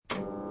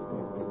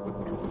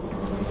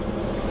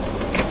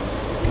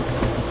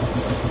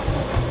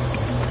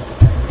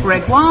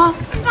Gregoire,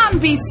 Dan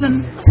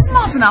Beeston,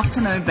 smart enough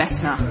to know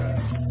better.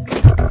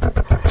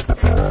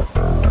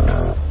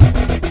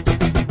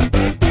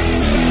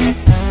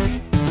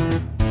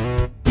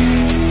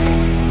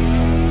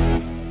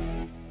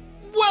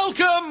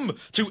 Welcome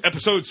to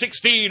episode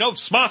 16 of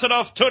Smart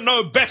Enough to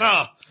Know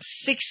Better.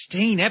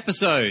 16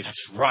 episodes.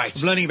 That's right.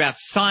 Of learning about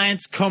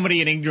science, comedy,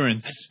 and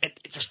ignorance.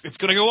 It's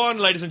going to go on,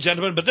 ladies and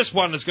gentlemen, but this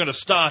one is going to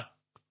start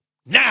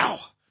now.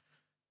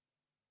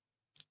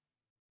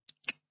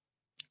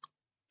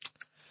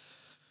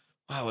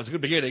 Wow, it's a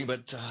good beginning,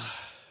 but,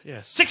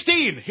 yeah.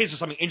 16! Here's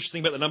something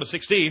interesting about the number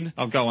 16.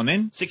 I'll go on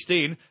then.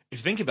 16. If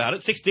you think about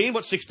it, 16,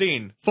 what's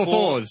 16? Four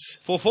fours.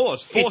 Four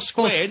fours. Four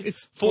squared.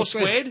 It's four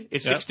squared.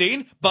 It's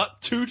 16,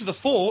 but 2 to the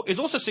 4 is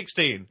also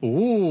 16.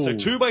 Ooh. So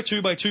 2 by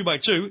 2 by 2 by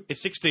 2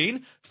 is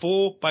 16.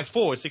 4 by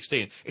 4 is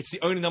 16. It's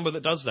the only number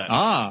that does that.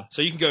 Ah.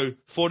 So you can go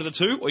 4 to the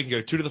 2, or you can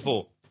go 2 to the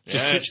 4.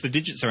 Just switch the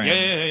digits around.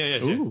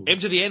 Yeah. Ooh. M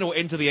to the N or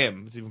N to the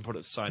M. Let's even put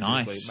it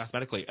scientifically,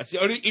 mathematically. That's the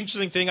only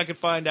interesting thing I could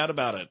find out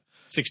about it.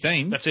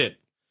 16. That's it.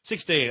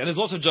 16. And there's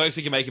lots of jokes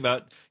we can make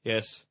about,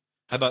 yes,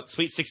 how about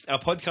Sweet 16. Our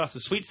podcast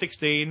is Sweet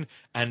 16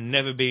 and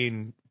never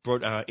been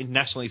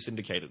internationally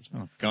syndicated.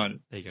 Oh, God.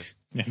 There you go.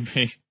 Never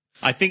been.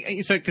 I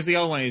think, so, because the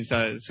old one is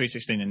Sweet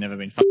 16 and never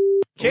been f***ed.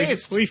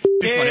 Kissed. We f***ed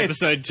this one,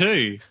 episode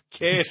 2.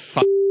 Kissed.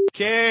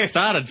 Kissed.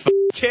 Started f***ed.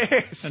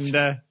 Kissed.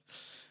 And,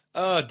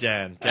 oh,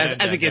 Dan.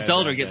 as it gets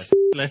older, it gets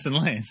f***ed less and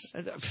less.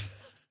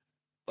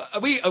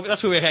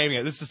 That's where we're aiming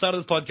at. This is the start of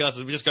this podcast.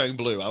 We're just going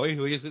blue, are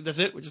we? That's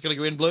it? We're just going to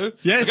go in blue?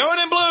 Yes. We're going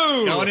in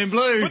blue! Going in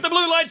blue. Put the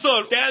blue lights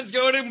on. Dan's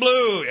going in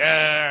blue.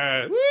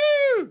 Yeah.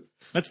 Woo!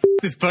 Let's f***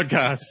 this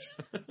podcast.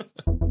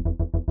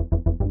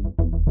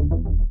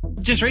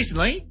 Just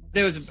recently,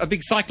 there was a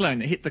big cyclone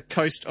that hit the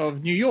coast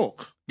of New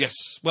York. Yes.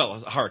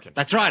 Well, a hurricane.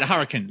 That's right, a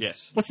hurricane.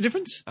 Yes. What's the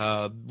difference?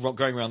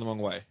 Going around the wrong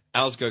way.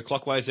 Ours go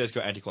clockwise, theirs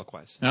go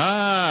anti-clockwise.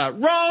 Ah,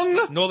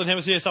 wrong! Northern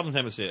hemisphere, southern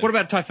hemisphere. What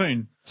about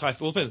typhoon? Well, it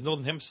depends.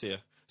 Northern hemisphere.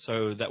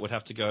 So that would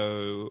have to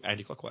go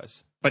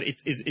anti-clockwise. But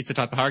it's a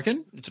type of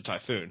hurricane? It's a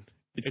typhoon.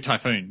 It's a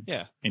typhoon.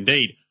 Yeah.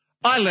 Indeed.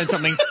 I learned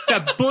something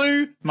that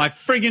blew my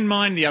friggin'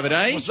 mind the other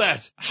day. What's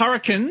that?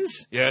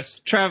 Hurricanes Yes.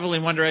 travel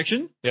in one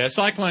direction. Yes.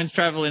 Cyclones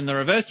travel in the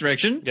reverse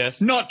direction. Yes.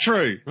 Not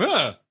true.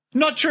 Ah,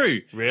 Not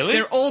true. Really?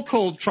 They're all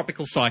called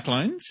tropical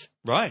cyclones.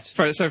 right.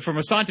 So from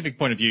a scientific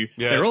point of view,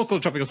 Yes. they're all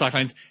called tropical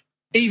cyclones,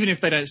 even if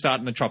they don't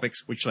start in the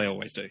tropics, which they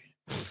always do.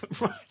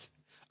 Right.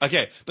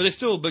 Okay, but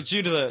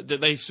due to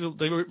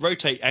they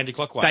rotate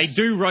anti-clockwise. They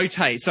do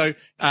rotate. So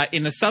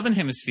in the southern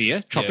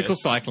hemisphere, tropical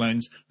Yes.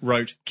 cyclones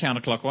rotate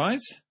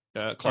counterclockwise.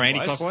 Clockwise. Or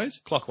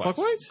anti-clockwise? Clockwise.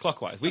 Clockwise?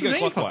 Clockwise. We What go is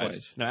clockwise.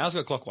 anti-clockwise? No, ours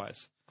go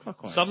clockwise.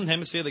 Clockwise. Southern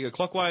hemisphere, they go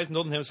clockwise.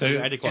 Northern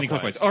hemisphere, they go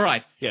anti-clockwise. All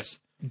right. Yes.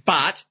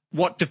 But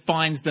what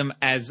defines them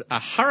as a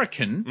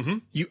hurricane, Mm-hmm.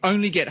 you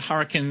only get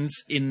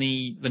hurricanes in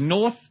the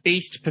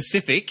northeast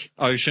Pacific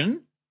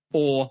Ocean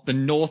or the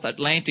North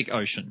Atlantic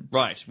Ocean.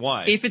 Right.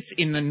 Why? If it's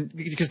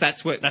because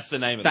that's where... That's the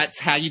name of That's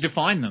how you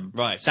define them.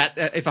 Right. That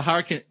if a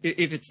hurricane,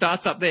 if it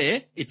starts up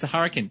there, it's a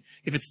hurricane.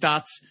 If it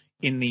starts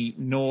in the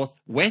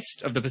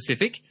northwest of the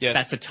Pacific, Yes.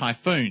 that's a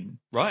typhoon.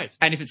 Right.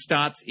 And if it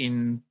starts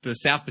in the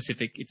South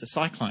Pacific, it's a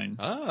cyclone.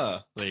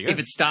 Ah, there you go. If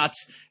it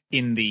starts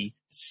in the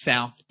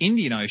South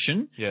Indian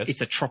Ocean, Yes.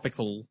 it's a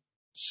tropical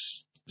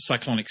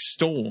cyclonic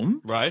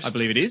storm. Right. I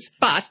believe it is.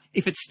 But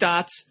if it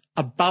starts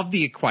above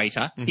the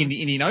equator Mm-hmm. in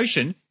the Indian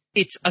Ocean,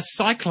 it's a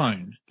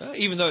cyclone.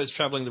 Even though it's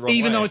traveling the wrong way.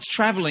 Even though it's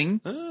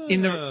traveling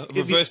in the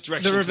reverse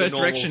direction the reverse to a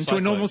normal direction to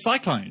a normal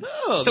cyclone.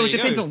 Oh, So there it you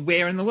depends go. on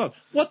where in the world.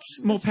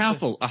 What's more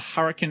powerful, a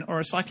hurricane or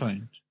a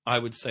cyclone? I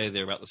would say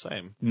they're about the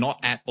same. Not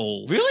at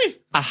all. Really?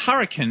 A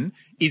hurricane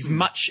is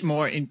much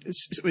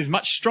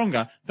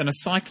stronger than a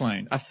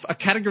cyclone. A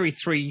Category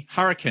 3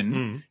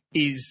 hurricane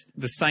is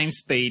the same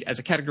speed as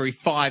a Category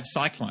 5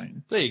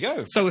 cyclone. There you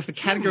go. So if a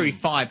Category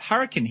 5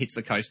 hurricane hits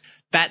the coast,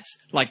 that's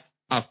like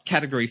a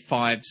Category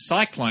 5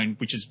 cyclone,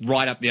 which is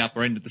right up the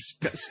upper end of the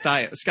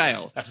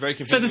scale. That's very So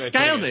confusing. the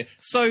scales are...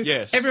 So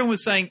Yes. everyone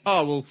was saying,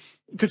 oh, well,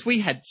 because we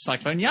had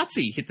Cyclone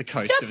Yahtzee hit the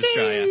coast of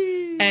Australia.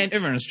 And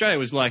everyone in Australia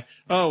was like,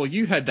 oh, well,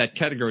 you had that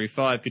Category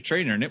 5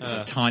 Katrina, and it was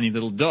a tiny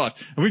little dot.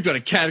 And we've got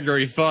a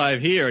Category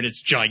 5 here, and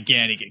it's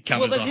gigantic. It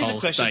covers the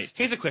whole state.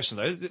 Here's a question,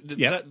 though.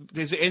 Yep.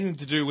 Is it anything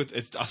to do with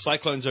are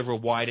cyclones over a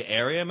wider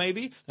area,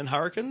 maybe, than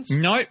hurricanes?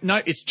 No,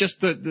 it's just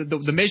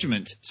the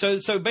measurement. So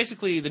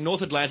basically, the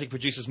North Atlantic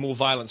produces more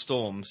violent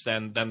storms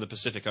than the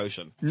Pacific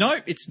Ocean. No,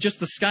 it's just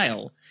the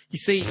scale. You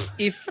see,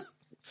 if...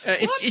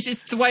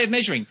 it's the way of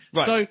measuring.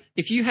 Right. So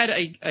if you had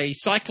a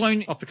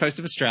cyclone off the coast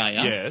of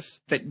Australia Yes.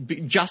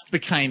 that just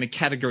became a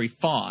Category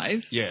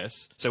 5,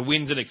 Yes. So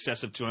winds in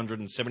excess of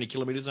 270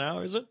 kilometers an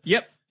hour, is it?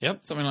 yep,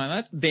 Yep. something like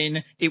that,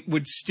 then it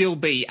would still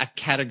be a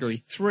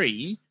Category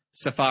 3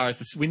 so far as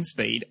the wind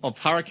speed of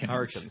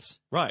hurricanes.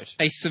 Right.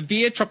 A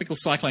severe tropical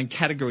cyclone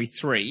Category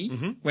 3,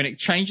 Mm-hmm. when it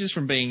changes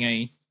from being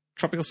a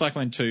Tropical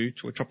Cyclone 2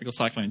 to a Tropical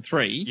Cyclone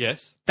 3,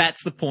 Yes.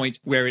 that's the point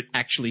where it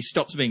actually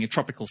stops being a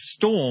tropical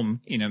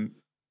storm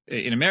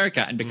in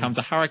America and becomes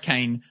a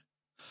hurricane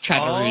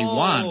Category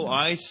 1. Oh,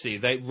 I see.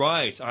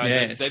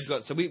 Yes. They've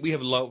got, so we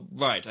have low,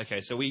 right,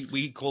 okay, so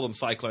we call them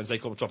cyclones, they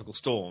call them tropical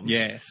storms.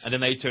 Yes. And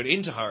then they turn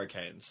into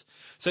hurricanes.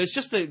 So it's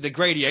just the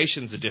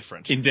gradations are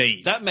different.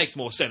 Indeed. That makes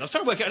more sense. I was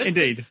trying to work out.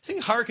 Indeed. I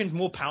think hurricane's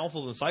more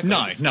powerful than cyclone. No.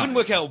 I couldn't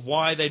work out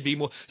why they'd be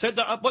more. So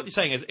what you're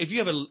saying is, if you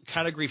have a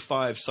Category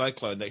 5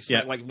 cyclone,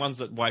 like ones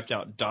that wiped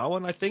out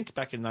Darwin, I think,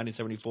 back in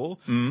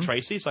 1974,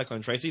 Tracy,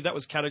 Cyclone Tracy, that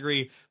was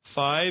Category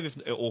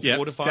 5 or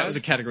 4 to 5. That was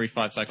a Category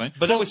 5 cyclone.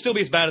 But that would still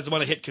be as bad as the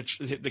one that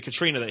hit the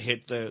Katrina that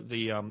hit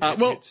the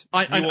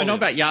I know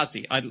about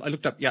Yahtzee. I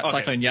looked up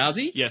Cyclone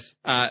Yahtzee. Yes.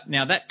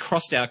 Now that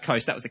crossed our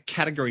coast. That was a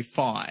Category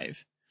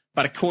 5.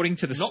 But according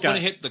to the Not when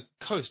it hit the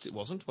coast, it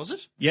wasn't, was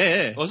it?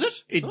 Yeah. Was it?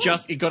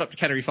 It got up to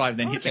Category 5 and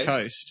then hit the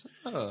coast.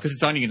 Oh. Because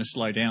it's only going to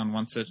slow down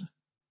once it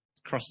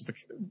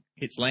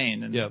hits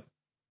land, and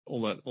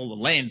all the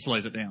land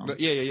slows it down. But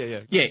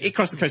yeah. Yeah, it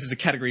crossed the coast as a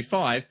Category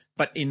 5,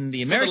 but in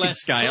the American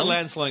scale... It's not the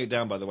land slowing it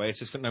down, by the way. It's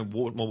just got no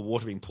more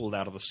water being pulled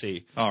out of the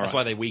sea. That's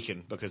why they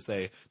weaken, because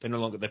they're no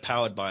longer... They're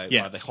powered by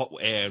the hot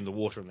air and the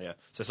water in there.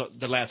 So it's not,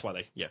 the land's why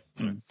they...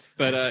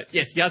 But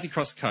yes, Yahtzee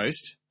crossed the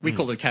coast. We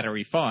called it a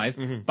Category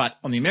 5, but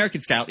on the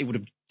American scale, it would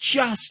have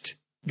just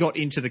got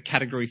into the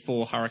Category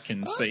 4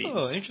 hurricane speeds.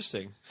 Oh,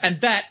 interesting.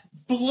 And that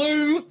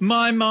blew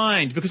my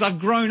mind, because I've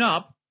grown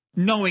up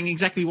knowing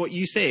exactly what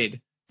you said,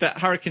 that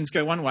hurricanes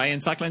go one way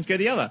and cyclones go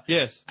the other.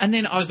 Yes. And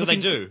then I was That's what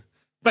they do.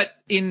 But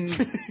in...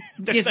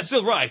 That's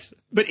still right.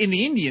 But in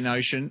the Indian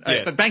Ocean,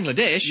 but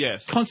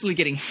Bangladesh, constantly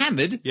getting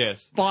hammered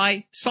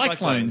by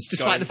cyclones,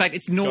 despite the fact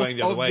it's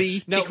north of the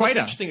equator. What's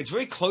interesting, it's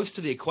very close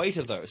to the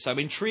equator, though, so I'm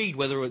intrigued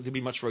whether there'll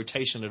be much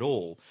rotation at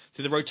all.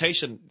 So the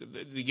rotation,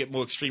 you get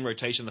more extreme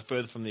rotation the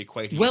further from the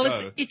equator you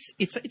go.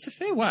 It's a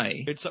fair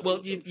way. It's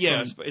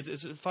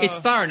far... It's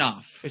far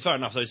enough. It's far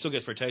enough, so it still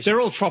gets rotation. They're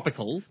all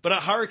tropical. But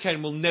a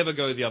hurricane will never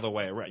go the other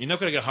way around. You're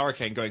not going to get a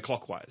hurricane going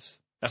clockwise.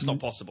 That's not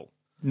possible.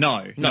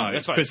 No,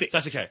 that's fine.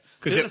 That's okay.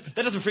 That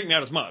doesn't freak me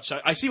out as much.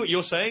 I see what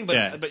you're saying,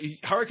 but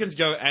hurricanes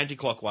go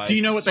anti-clockwise. Do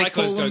you know what they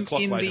call them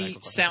in and the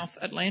South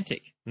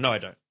Atlantic? No, I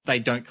don't. They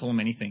don't call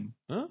them anything.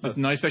 Oh. There's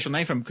no special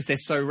name for them because they're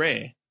so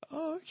rare.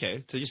 Oh,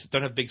 okay. So you just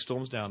don't have big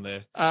storms down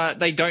there.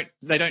 They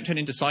don't turn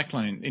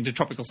into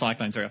tropical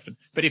cyclones very often.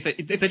 But if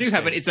they do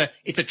happen, it's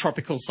a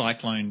tropical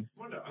cyclone.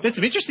 There's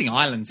some interesting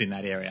islands in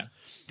that area.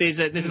 There's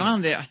an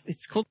island there.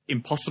 It's called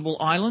Impossible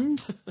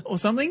Island or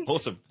something.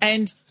 Awesome.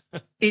 And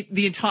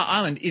the entire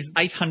island is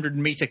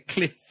 800-meter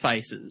cliff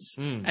faces,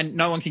 and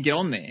no one can get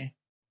on there.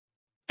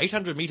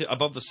 800 meter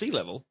above the sea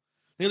level,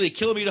 nearly a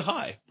kilometer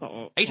high.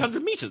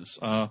 800 meters.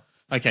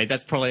 Okay,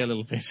 that's probably a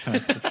little bit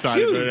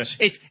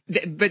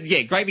excited. But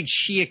yeah, great big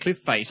sheer cliff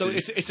faces. So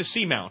it's a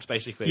seamount,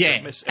 basically.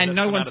 Yeah, and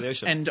no one's,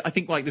 and I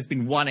think there's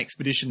been one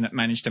expedition that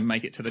managed to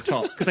make it to the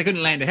top because they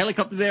couldn't land a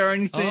helicopter there or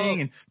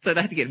anything, and so they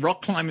had to get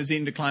rock climbers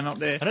in to climb up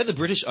there. I know the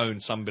British own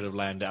some bit of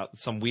land out,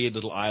 some weird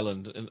little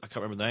island, and I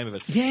can't remember the name of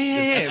it.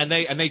 Yeah.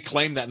 And they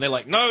claim that, and they're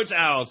like, no, it's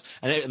ours.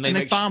 And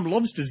they farm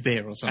lobsters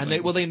there or something.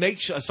 And they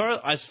make sure, as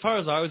far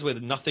as I was aware,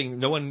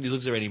 no one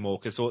lives there anymore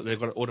because they've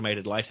got an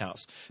automated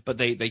lighthouse. But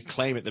they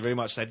claim it. They're very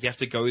much that you have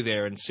to go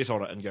there and sit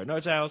on it and go, no,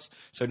 it's ours,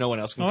 so no one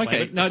else can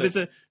claim it. No, there's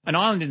an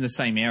island in the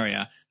same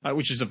area,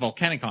 which is a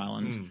volcanic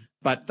island,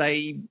 but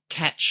they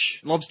catch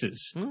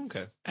lobsters.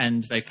 Okay.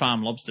 And they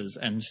farm lobsters,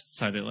 and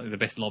so they're like the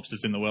best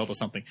lobsters in the world or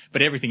something.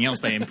 But everything else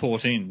they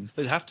import in.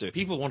 They have to.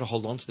 People want to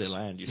hold on to their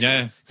land, you see.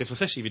 Yeah. Because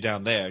especially if you're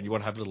down there and you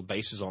want to have little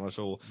bases on it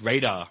or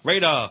radar,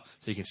 so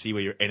you can see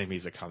where your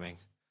enemies are coming.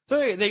 So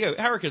there you go.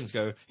 Hurricanes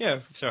go. Yeah,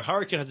 so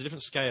hurricane has a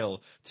different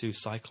scale to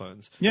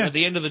cyclones. Yeah. And at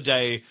the end of the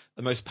day,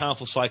 the most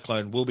powerful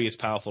cyclone will be as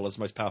powerful as the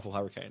most powerful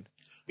hurricane.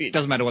 It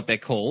doesn't matter what they're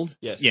called.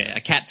 Yes. Yeah, a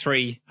Cat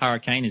 3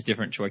 hurricane is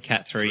different to a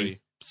Cat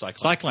 3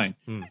 cyclone.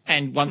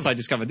 And once I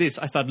discovered this,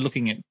 I started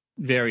looking at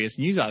various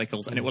news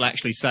articles, and it will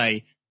actually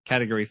say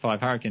Category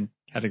 5 hurricane,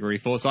 Category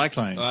 4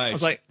 cyclone. Right. I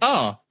was like,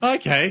 oh,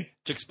 okay.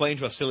 To explain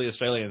to us silly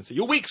Australians,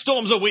 your weak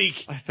storms are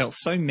weak. I felt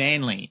so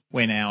manly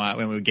when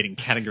we were getting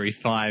Category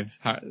 5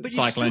 but cyclones. But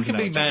you still can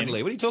be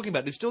manly. What are you talking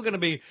about? There's still going to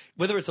be,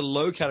 whether it's a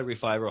low Category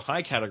 5 or a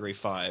high Category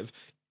 5,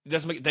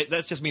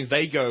 that just means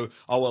they go,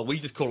 oh, well, we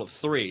just call it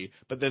 3,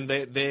 but then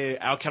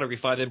our Category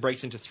 5 then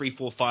breaks into 3,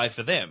 4, 5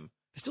 for them.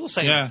 It's still the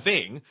same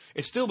thing.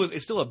 It's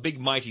still a big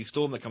mighty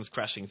storm that comes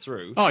crashing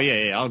through. Oh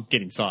yeah, I'll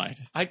get inside.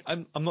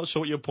 I'm not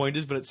sure what your point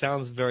is, but it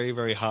sounds very,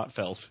 very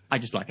heartfelt. I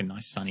just like a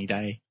nice sunny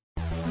day.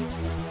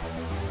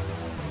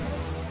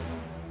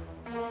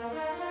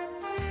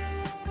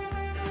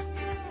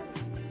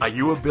 Are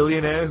you a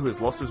billionaire who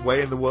has lost his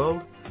way in the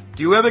world?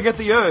 Do you ever get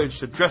the urge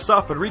to dress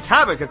up and wreak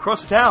havoc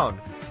across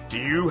town? Do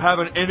you have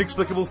an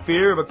inexplicable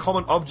fear of a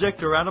common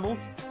object or animal?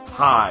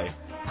 Hi,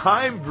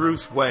 I'm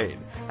Bruce Wayne,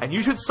 and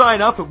you should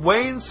sign up at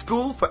Wayne's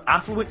School for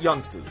Affluent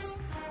Youngsters.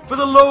 For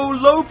the low,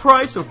 low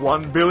price of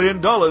 $1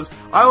 billion,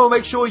 I will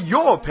make sure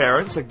your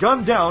parents are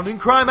gunned down in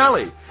Crime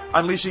Alley,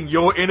 unleashing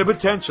your inner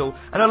potential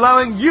and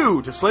allowing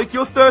you to slake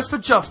your thirst for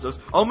justice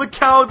on the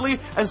cowardly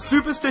and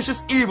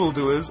superstitious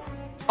evildoers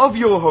of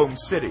your home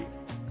city.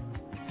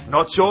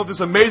 Not sure if this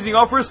amazing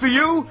offer is for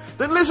you?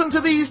 Then listen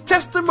to these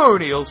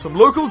testimonials from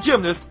local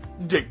gymnast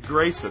Dick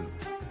Grayson.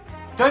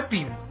 Don't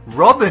be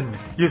robbing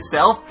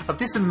yourself of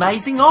this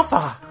amazing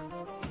offer.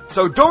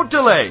 So don't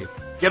delay.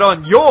 Get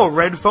on your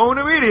red phone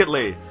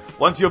immediately.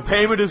 Once your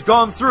payment has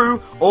gone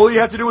through, all you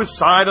have to do is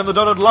sign on the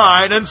dotted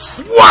line and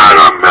swear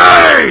to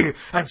me!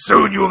 And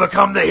soon you will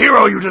become the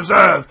hero you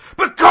deserve,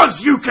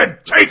 because you can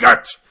take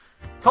it!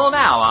 Call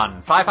now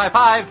on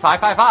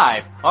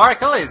 555-555.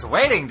 Oracle is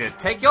waiting to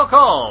take your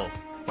call.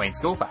 Wayne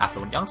School for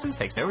Affluent Youngsters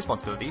takes no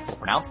responsibility for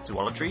pronounced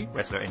zoology,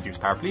 wrestler-induced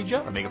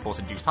paraplegia, Omega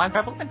Force-induced time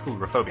travel, and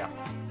coulrophobia.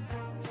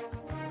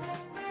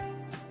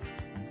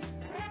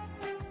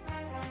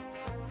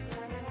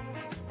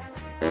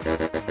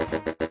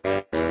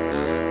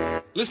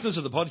 Listeners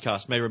of the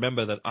podcast may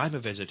remember that I'm a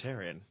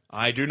vegetarian.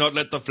 I do not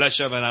let the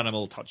flesh of an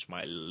animal touch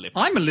my lips.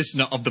 I'm a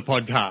listener of the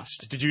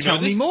podcast. Did you Tell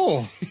know me this?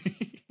 more.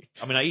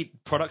 I mean, I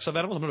eat products of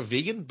animals. I'm not a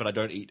vegan, but I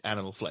don't eat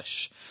animal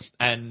flesh.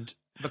 And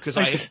because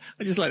I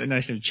just like the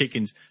notion of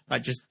chickens,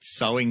 like just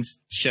sewing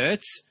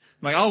shirts.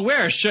 Like, I'll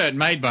wear a shirt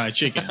made by a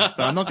chicken, but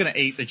I'm not going to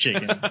eat the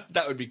chicken.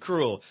 that would be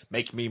cruel.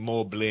 Make me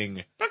more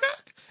bling.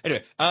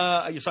 Anyway,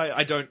 yes,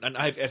 I don't, and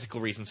I have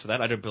ethical reasons for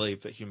that. I don't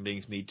believe that human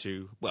beings need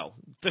to, well,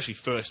 especially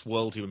first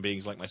world human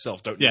beings like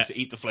myself, don't need to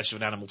eat the flesh of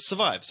an animal to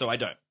survive, so I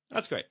don't.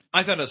 That's great.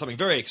 I found out something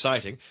very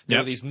exciting. There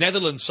are these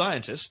Netherlands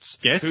scientists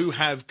who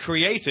have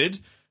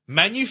created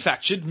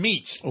manufactured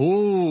meat.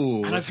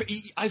 Ooh. And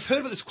I've heard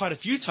about this quite a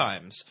few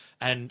times,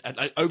 and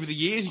over the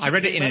years... I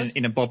read it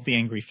in a Bob the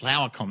Angry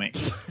Flower comic.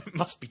 It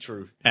must be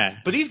true. Yeah.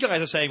 But these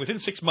guys are saying within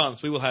 6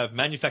 months we will have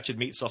manufactured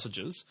meat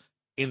sausages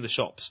in the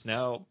shops.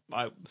 Now,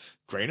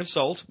 grain of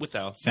salt with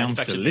our sounds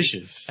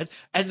delicious.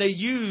 And they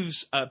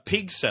use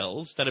pig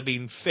cells that have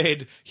been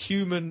fed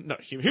no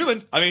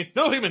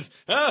humans.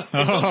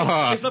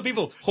 It's not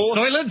people.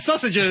 Soylent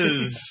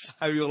sausages.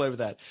 How are you all over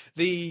that?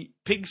 The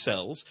pig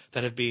cells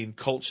that have been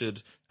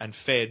cultured and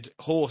fed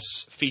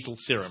horse fetal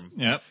serum.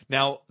 Yep.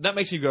 Now that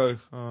makes me go,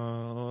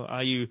 how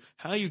are you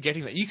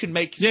getting that? You can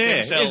make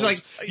stem cells. It's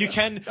like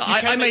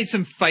I made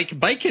some fake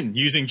bacon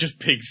using just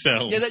pig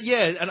cells.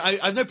 And I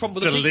have no problem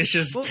with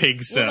delicious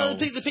pig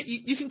cells.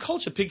 You can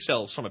culture pig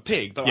cells from a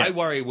pig, but I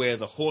worry where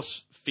the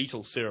horse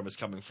fetal serum is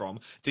coming from.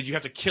 Did you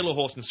have to kill a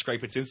horse and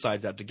scrape its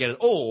insides out to get it?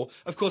 Or,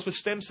 of course, with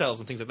stem cells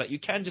and things like that, you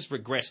can just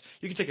regress.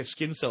 You can take a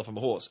skin cell from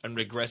a horse and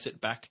regress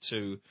it back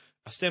to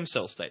a stem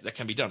cell state. That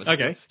can be done.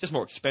 It's just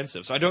more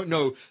expensive. So I don't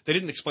know. They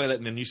didn't explain that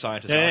in the New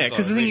Scientist. Yeah,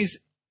 because the thing is,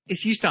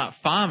 if you start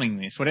farming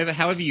this,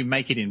 however you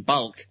make it in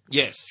bulk,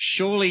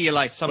 surely you're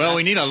like,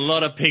 we need a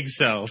lot of pig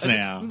cells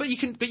now. But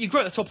you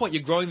grow. That's the whole point.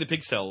 You're growing the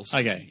pig cells.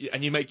 Okay.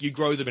 And you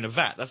grow them in a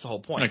vat. That's the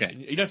whole point. Okay.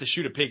 You don't have to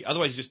shoot a pig.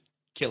 Otherwise, you're just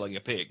killing a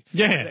pig.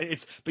 Yeah.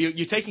 But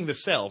you're taking the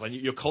cells and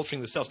you're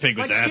culturing the cells. Pig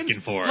was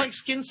asking for it. Like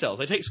skin cells.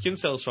 They take skin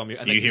cells from you.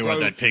 And you hear what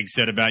that pig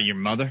said about your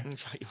mother?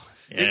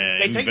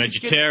 They you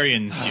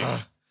vegetarians, you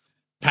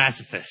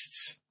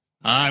pacifists.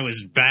 I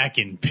was back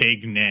in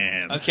Pig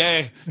Nam.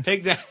 Okay,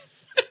 Pig Nam.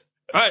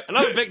 All right, I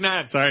love Pig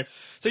Nam. Sorry.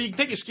 So you can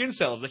take your skin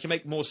cells. They can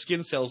make more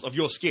skin cells of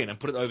your skin and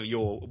put it over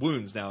your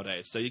wounds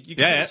nowadays. So you can do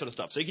that sort of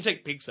stuff. So you can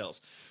take pig cells.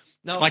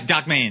 Now, like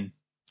Darkman.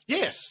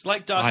 Yes,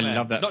 like Darkman. I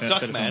love that. Not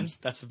Duckman.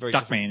 That's a very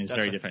Duckman is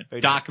very different.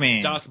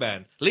 Darkman.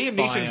 Darkman. Liam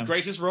Neeson's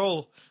greatest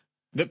role.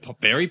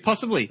 Very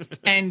possibly.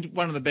 And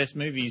one of the best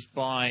movies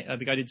by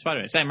the guy who did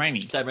Spider-Man, Sam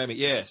Raimi. Sam Raimi,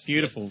 yes.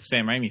 Beautiful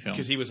Sam Raimi film.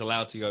 Because he was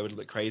allowed to go a little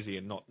bit crazy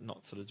and not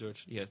sort of do it.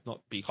 Yeah,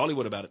 not be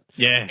Hollywood about it.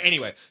 Yeah.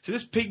 Anyway, so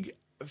this pig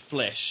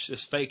flesh,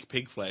 this fake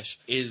pig flesh,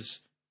 is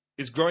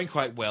growing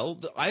quite well.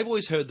 I've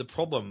always heard the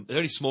problem, they're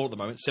only small at the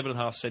moment,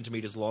 7.5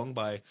 centimeters long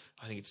by,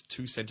 I think it's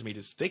 2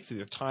 centimeters thick. So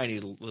they're tiny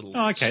little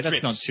Oh, okay,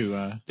 strips. That's not too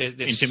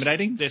they're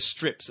intimidating. They're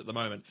strips at the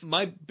moment.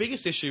 My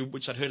biggest issue,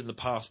 which I'd heard in the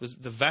past, was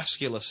the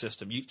vascular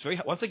system. It's very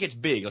once it gets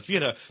big, like if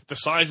you had the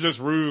size of this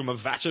room, a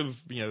vat of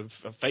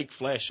fake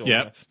flesh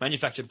or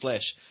manufactured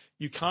flesh,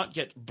 you can't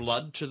get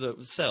blood to the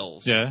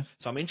cells. Yeah.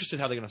 So I'm interested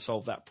how they're going to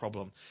solve that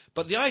problem.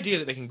 But the idea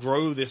that they can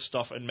grow this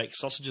stuff and make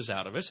sausages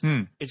out of it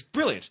is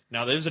brilliant.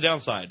 Now, there's a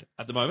downside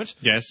at the moment.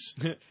 Yes.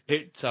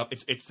 It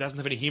doesn't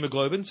have any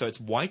hemoglobin, so it's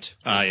white.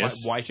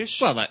 Yes. Whitish.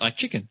 Well, like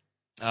chicken.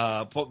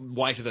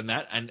 Whiter than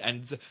that.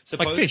 And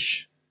like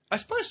fish. I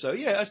suppose so,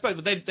 yeah. I suppose,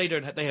 but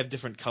they have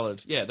different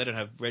coloured. Yeah, they don't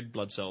have red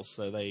blood cells,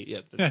 so it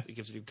gives it a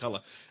different colour.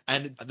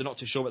 And they're not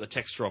too sure about the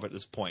texture of it at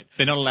this point.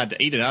 They're not allowed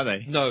to eat it, are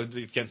they? No, it's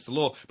against the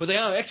law. But they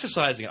are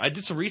exercising it. I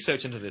did some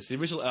research into this. The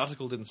original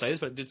article didn't say this,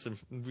 but I did some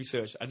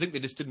research. I think they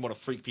just didn't want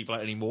to freak people out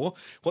anymore.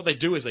 What they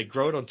do is they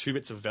grow it on 2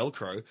 bits of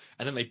Velcro,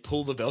 and then they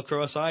pull the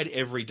Velcro aside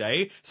every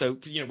day. So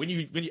when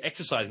you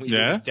exercise,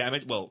 you're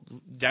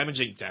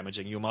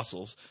damaging your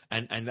muscles,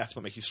 and that's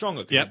what makes you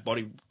stronger because your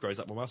body grows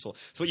up more muscle.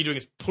 So what you're doing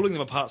is pulling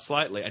them apart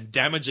slightly and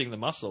damaging the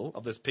muscle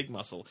of this pig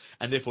muscle,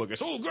 and therefore it goes,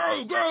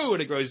 grow, and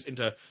it grows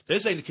into. They're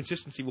saying the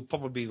consistency will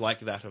probably be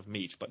like that of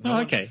meat, but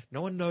no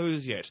one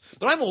knows yet.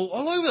 But I'm all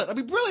over that.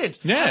 That'd be brilliant.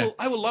 Yeah,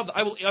 I will love that.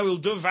 I will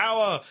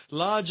devour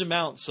large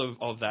amounts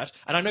of that.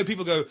 And I know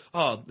people go,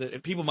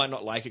 people might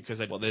not like it because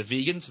they're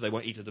vegan, so they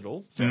won't eat it at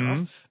all. Fair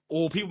enough.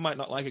 Or people might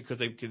not like it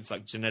because it's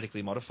like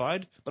genetically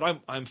modified.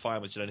 But I'm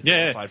fine with genetically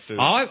modified food.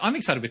 I'm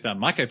excited with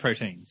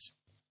mycoproteins.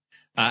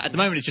 At the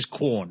moment, it's just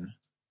corn.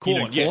 Corn,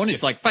 Corn. yes,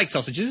 It's like fake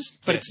sausages,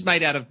 but Yes. it's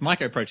made out of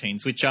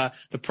mycoproteins, which are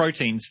the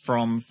proteins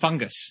from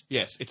fungus.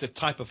 Yes, it's a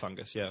type of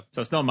fungus, yeah.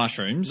 So it's not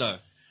mushrooms. No.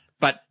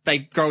 But they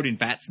grow it in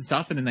vats and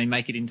stuff, and then they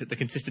make it into the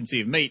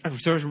consistency of meat.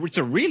 So it's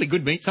a really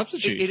good meat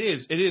substitute. It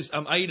is.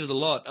 I eat it a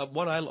lot.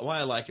 Why I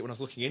like it when I was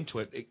looking into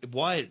it,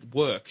 why it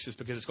works is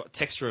because it's got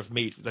texture of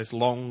meat. There's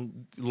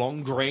long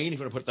grain, if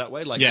you want to put it that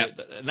way. Yeah.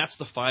 And that's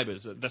the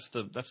fibers. That's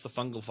the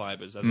fungal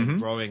fibers as they're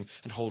growing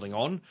and holding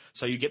on.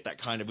 So you get that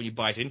kind of, when you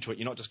bite into it,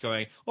 you're not just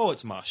going, oh,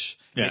 it's mush.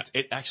 Yeah.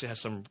 It actually has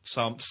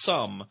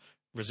some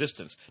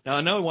resistance. Now,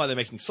 I know why they're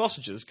making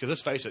sausages, because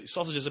let's face it,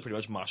 sausages are pretty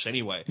much mush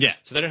anyway. Yeah.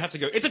 So they don't have to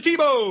go, it's a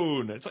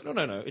T-bone! It's like,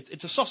 no,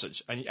 it's a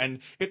sausage. And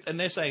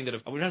they're saying that we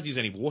don't have to use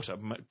any water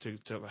to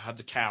have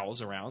the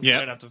cows around. Yeah. You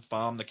don't have to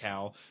farm the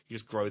cow, you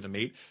just grow the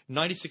meat.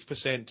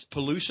 96%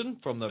 pollution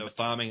from the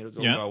farming,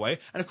 it'll Yeah. go away.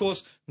 And of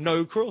course,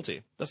 no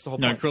cruelty. That's the whole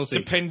No point. cruelty.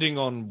 Depending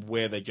on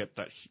where they get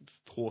that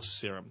horse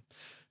serum.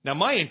 Now,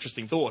 my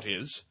interesting thought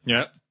is,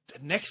 Yeah.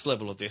 the next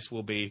level of this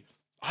will be,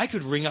 I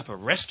could ring up a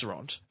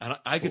restaurant and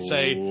I could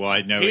say, Ooh,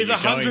 I know where here's you're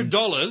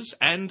 $100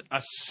 and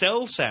a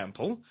cell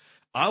sample.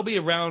 I'll be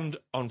around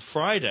on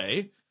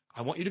Friday.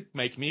 I want you to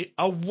make me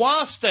a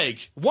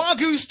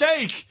Wagyu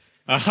steak.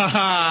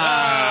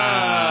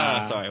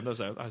 Sorry, I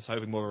was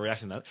hoping more of a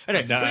reaction to that.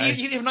 Anyway, No, but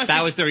you have a nice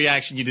that was the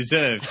reaction you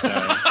deserved. Though.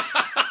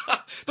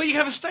 but you can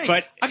have a steak.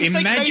 But Like a steak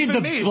imagine made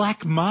for the me.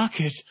 black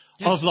market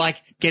of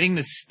like getting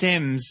the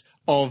stems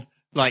of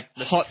like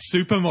hot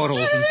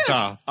supermodels and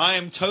stuff. I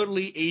am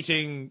totally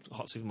eating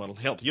hot supermodel.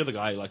 Help, you're the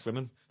guy who likes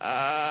women.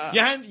 I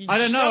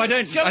don't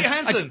know. Scarlett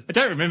Johansson. I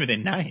don't remember their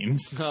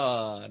names.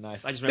 Oh,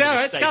 nice. I just remember No,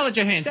 the it's steak. Scarlett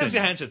Johansson. Scarlett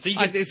Johansson.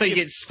 So you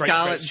get,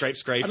 Scarlett.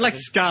 scrape. I'd like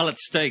Scarlet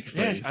steak,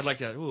 Yeah, please. I'd like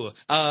that. Ooh.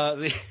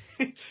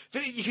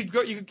 But you could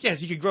grow. You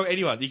could grow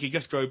anyone. You could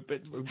just grow.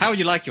 How would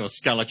you like your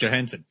Scarlett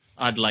Johansson?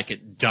 I'd like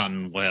it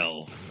done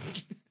well.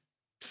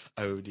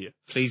 Oh dear.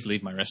 Please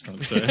leave my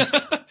restaurant, sir.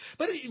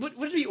 But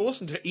would it be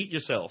awesome to eat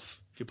yourself,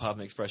 if you pardon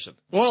the expression?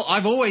 Well,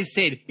 I've always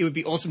said it would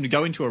be awesome to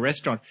go into a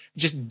restaurant,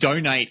 just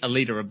donate a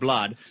litre of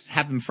blood,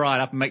 have them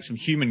fried up and make some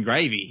human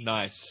gravy.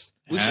 Nice.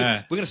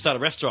 Ah. We're going to start a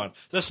restaurant.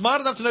 The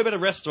Smart Enough to Know Better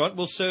restaurant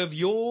will serve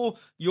your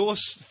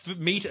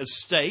meat as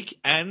steak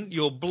and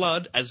your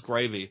blood as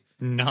gravy.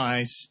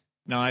 Nice.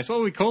 What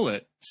do we call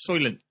it?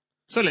 Soylent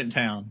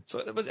Town.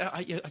 So,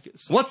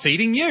 What's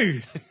eating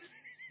you?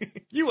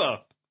 you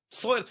are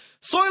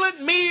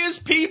Soylent Me is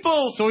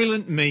people.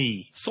 Soylent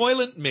Me.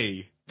 Soylent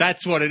Me.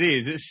 That's what it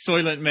is. It's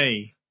Soylent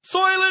Me.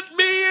 Soylent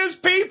Me is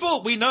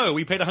people. We know.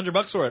 We paid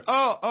 $100 for it.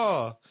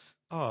 Oh.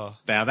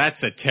 Now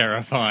that's a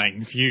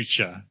terrifying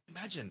future.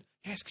 Imagine.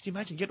 Yes, could you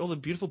imagine? Get all the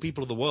beautiful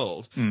people of the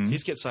world. Mm. So you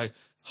just get say,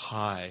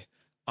 hi,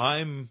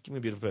 give me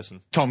a beautiful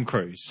person. Tom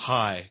Cruise.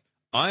 Hi,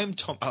 I'm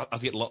Tom. I'll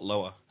get a lot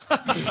lower.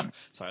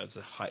 Sorry, it's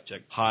a height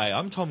joke. Hi,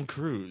 I'm Tom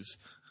Cruise.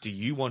 Do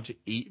you want to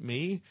eat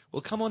me?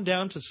 Well, come on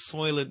down to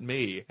Soylent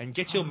Me and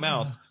get your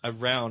mouth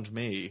around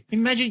me.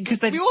 Imagine, because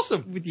they'd be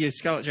awesome. with your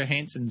Scarlett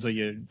Johanssons or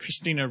your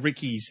Christina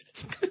Ricci's.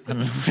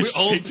 We're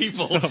old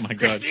people. Oh my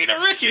god. Christina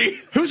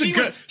Ricci. Who's a She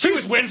girl? was- She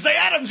was Wednesday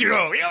Addams, you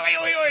know.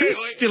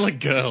 Who's still a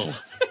girl?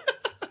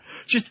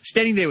 Just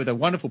standing there with a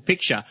wonderful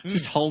picture, Mm.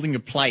 just holding a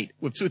plate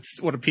with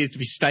what appears to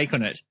be steak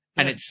on it,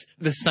 and it's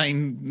the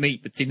same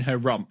meat that's in her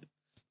rump.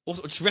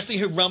 Also, just resting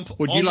her rump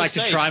Would on you the like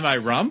to steak. try my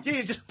rump?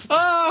 Yeah, just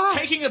Ah!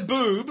 taking a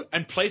boob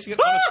and placing it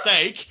on a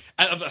steak.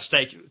 A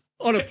steak.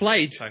 On a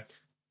plate. Sorry.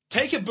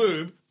 Take a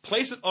boob,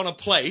 place it on a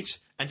plate,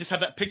 and just have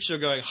that picture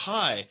going,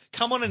 hi,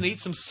 come on and eat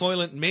some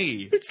Soylent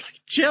Me. It's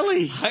like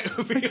jelly.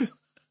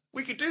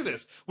 We could do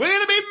this. We're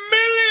going to be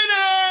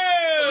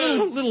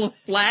millionaires! Little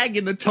flag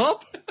in the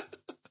top.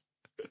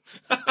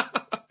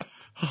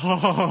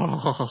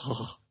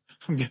 Oh,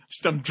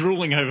 I'm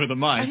drooling over the And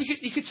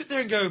mice. you could sit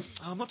there and go,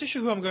 I'm not too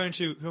sure who I'm going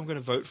to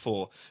vote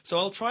for. So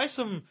I'll try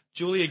some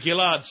Julia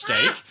Gillard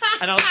steak,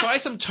 and I'll try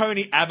some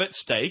Tony Abbott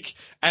steak,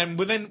 and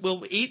then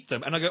we'll eat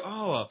them. And I go,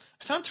 oh,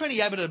 I found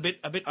Tony Abbott a bit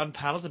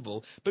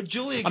unpalatable, but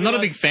Julia I'm Gillard... not a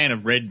big fan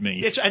of red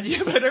meat. Yes, and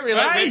yeah, but I don't really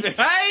like red meat.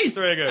 Hey! It's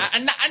very good.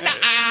 And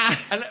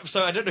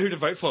so I don't know who to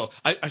vote for.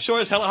 I sure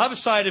as hell I'll have a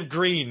side of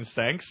greens,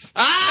 thanks.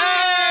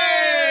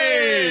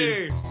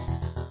 Hey!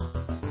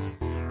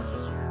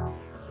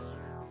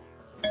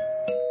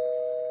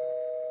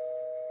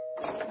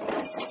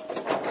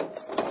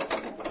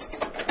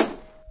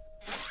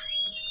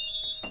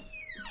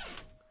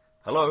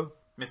 Hello?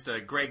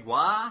 Mr.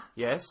 Gregoire?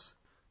 Yes?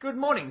 Good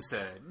morning,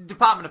 sir.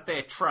 Department of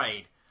Fair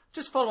Trade.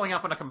 Just following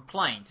up on a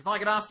complaint. If I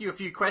could ask you a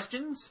few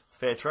questions?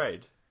 Fair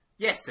trade?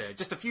 Yes, sir.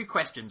 Just a few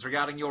questions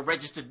regarding your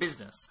registered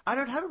business. I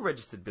don't have a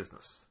registered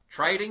business.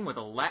 Trading with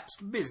a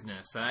lapsed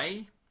business,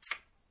 eh?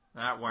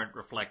 That won't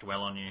reflect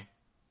well on you.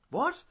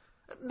 What?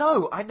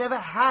 No, I never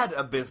had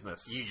a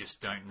business. You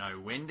just don't know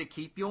when to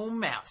keep your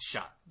mouth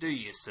shut, do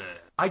you, sir?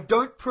 I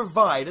don't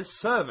provide a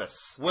service.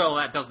 Well,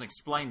 that doesn't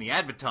explain the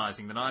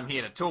advertising that I'm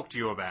here to talk to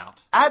you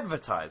about.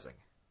 Advertising.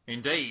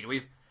 Indeed,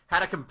 we've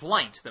had a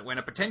complaint that when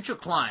a potential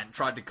client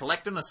tried to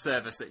collect on a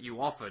service that you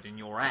offered in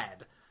your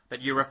ad,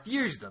 that you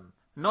refused them.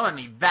 Not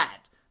only that,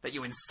 that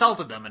you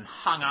insulted them and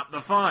hung up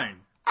the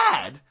phone.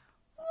 Ad?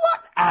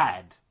 What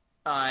ad?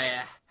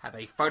 I have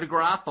a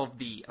photograph of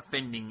the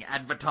offending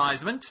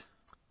advertisement.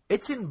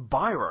 It's in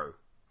Biro.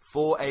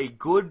 For a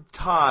good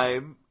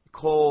time,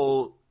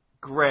 call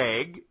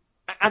Greg.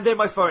 And then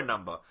my phone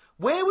number.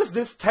 Where was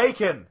this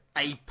taken?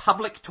 A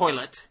public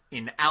toilet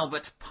in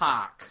Albert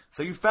Park.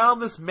 So you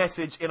found this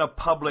message in a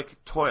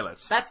public toilet.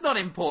 That's not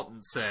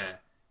important, sir.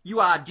 You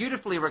are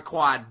dutifully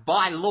required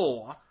by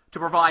law to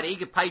provide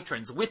eager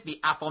patrons with the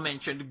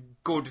aforementioned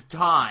good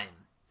time.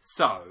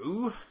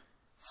 So,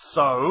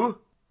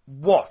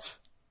 what?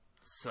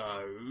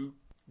 So,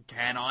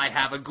 can I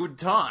have a good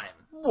time?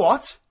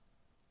 What?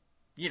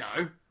 You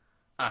know,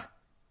 a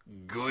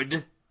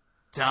good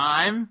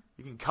time?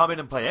 You can come in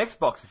and play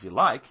Xbox if you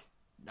like.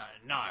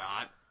 No,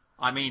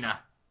 I mean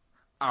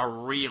a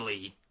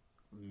really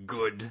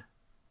good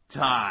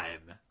time.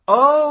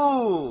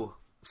 Oh!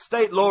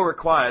 State law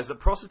requires that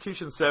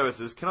prostitution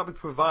services cannot be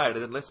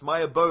provided unless my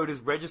abode is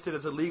registered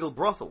as a legal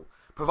brothel.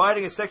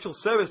 Providing a sexual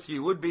service to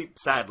you would be,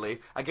 sadly,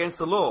 against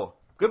the law.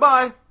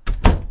 Goodbye!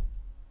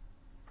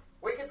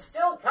 We can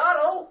still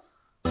cuddle!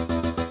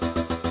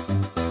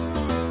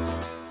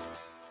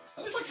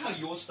 I just like how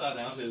yours start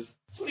out is,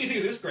 so what do you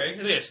think of this, Greg?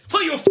 This.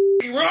 Well, you're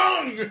f***ing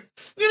wrong!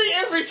 Nearly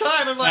every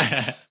time I'm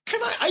like,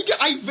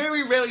 I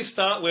very rarely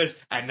start with,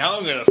 and now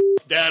I'm gonna f***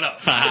 down up.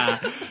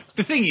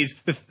 The thing is,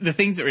 the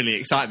things that really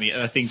excite me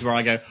are the things where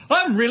I go,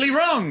 I'm really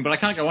wrong, but I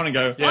can't go on and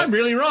go, Yeah. I'm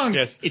really wrong.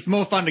 Yes. It's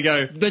more fun to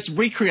go, let's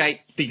recreate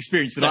the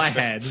experience that I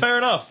had. Fair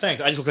enough,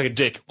 thanks. I just look like a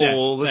dick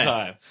all the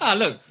time. Ah,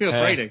 look, feel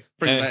free to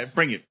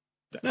bring it.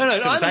 No,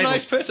 to the I'm a table.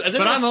 nice person.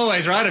 But I'm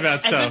always right about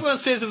As stuff. everyone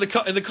says in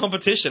the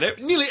competition,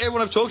 nearly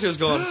everyone I've talked to has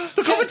gone,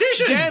 The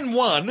competition!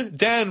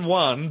 Dan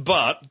won,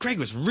 but Greg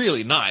was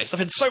really nice. I've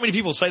had so many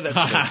people say that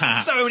to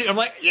me. So many. I'm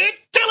like, you're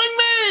killing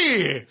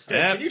me!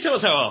 Yep. Can you tell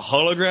us how a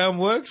hologram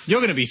works?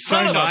 You're going to be so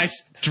Son of a-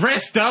 nice,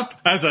 dressed up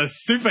as a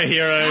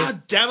superhero.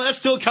 God damn it, that's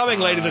still coming,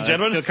 ladies and That's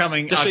gentlemen. still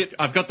coming. Just so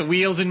I've got the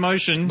wheels in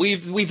motion.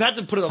 we've had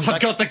to put it on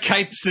I've got the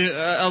capes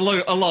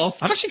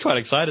aloft. I'm actually quite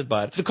excited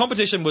by it. The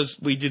competition was,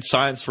 we did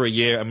science for a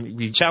year and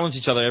we challenged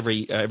each other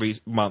every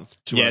month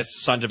to a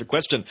scientific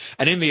question.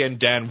 And in the end,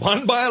 Dan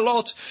won by a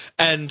lot.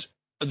 And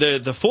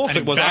the forfeit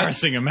An was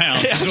embarrassing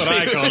amount is what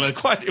I call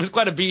it. It was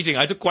quite a beating.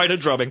 I took quite a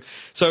drubbing.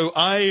 So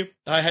I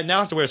now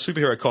have to wear a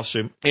superhero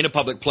costume in a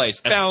public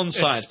place. Found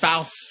science.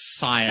 Espouse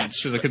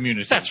science to the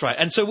community. That's right.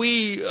 And so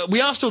we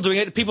are still doing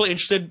it. People are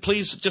interested.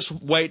 Please just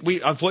wait.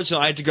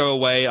 Unfortunately, I had to go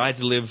away. I had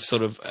to live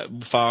sort of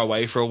far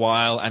away for a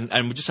while, and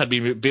we just had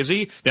to be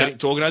busy getting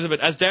to organise it. But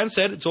as Dan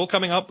said, it's all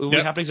coming up. It will be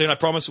happening soon. I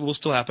promise it will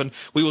still happen.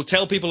 We will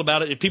tell people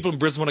about it. If people in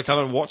Brisbane want to come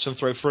and watch and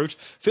throw fruit,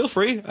 feel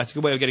free. That's a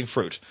good way of getting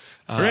fruit.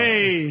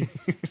 Hooray!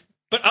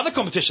 But other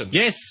competitions.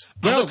 Yes.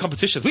 Other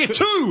competitions. We had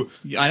two!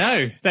 I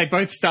know. They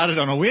both started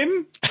on a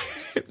whim.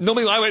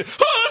 Normally I went,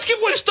 oh, let's give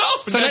away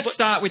stuff! So let's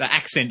start with the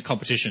accent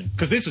competition,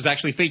 because this was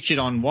actually featured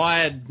on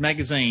Wired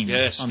magazine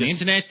on the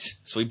internet.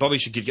 So we probably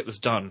should get this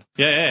done.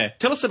 Yeah.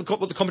 Tell us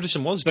what the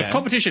competition was, The Dan.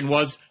 competition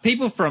was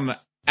people from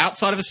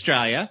outside of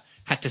Australia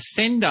had to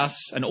send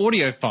us an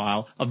audio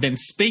file of them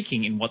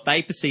speaking in what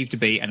they perceived to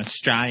be an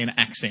Australian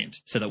accent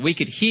so that we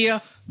could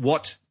hear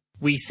what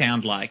we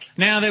sound like.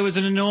 Now, there was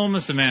an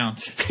enormous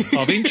amount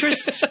of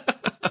interest,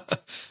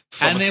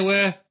 and there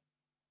were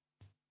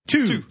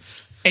two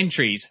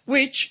entries,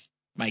 which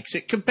makes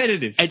it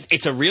competitive.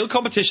 It's a real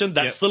competition.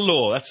 That's the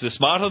law. That's the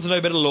Smart Enough to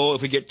Know Better law.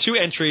 If we get two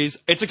entries,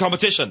 it's a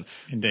competition.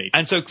 Indeed.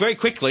 And so very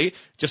quickly,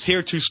 just here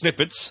are two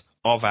snippets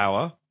of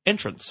our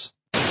entrance.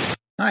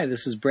 Hi,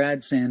 this is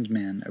Brad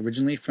Sandman,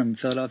 originally from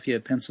Philadelphia,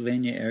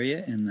 Pennsylvania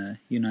area in the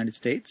United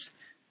States.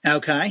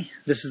 Okay,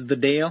 this is the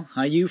deal.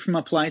 Are you from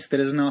a place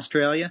that isn't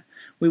Australia?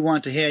 We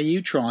want to hear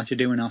you try to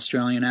do an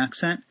Australian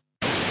accent.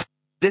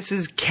 This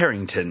is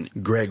Carrington,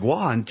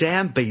 Gregoire, and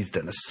Dan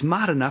Beeston are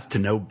smart enough to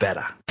know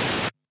better.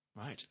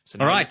 Right.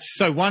 All right,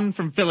 so one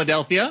from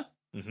Philadelphia.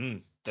 Mm-hmm.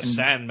 The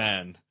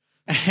Sandman.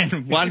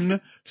 And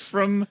one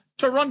from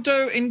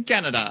Toronto in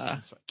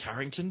Canada. That's right.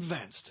 Carrington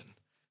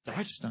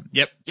Vanston.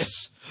 Yep.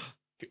 Yes.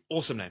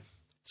 Awesome name.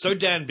 So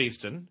Dan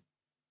Beeston,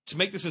 to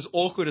make this as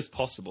awkward as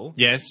possible,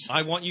 Yes.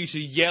 I want you to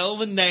yell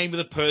the name of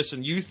the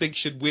person you think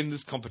should win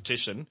this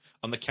competition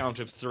on the count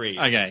of three.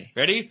 Okay.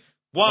 Ready?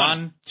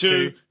 One,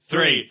 two,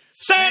 three.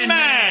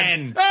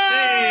 Sandman! Sandman!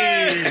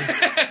 Hey!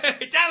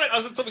 Damn it!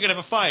 I thought we were going to have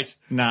a fight.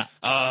 Nah.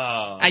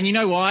 Ah. And you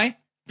know why?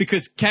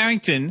 Because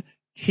Carrington,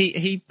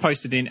 he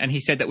posted in and he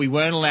said that we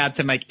weren't allowed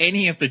to make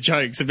any of the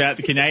jokes about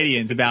the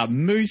Canadians, about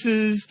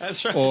mooses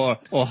That's right.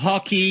 or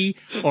hockey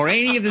or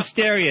any of the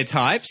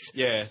stereotypes.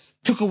 Yes.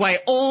 Took away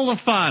all the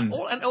fun.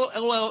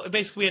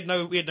 Basically,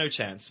 we had no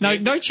chance.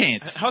 No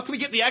chance. How can we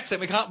get the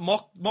accent? We can't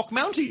mock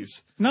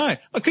Mounties. No,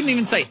 I couldn't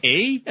even say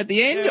E at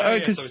the end, Yeah,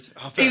 because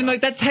fair even enough. though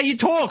that's how you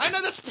talk. I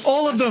know that's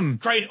all of them.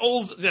 Great.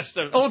 All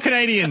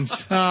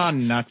Canadians. Oh,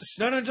 nuts.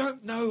 No,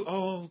 don't. No.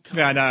 Oh, come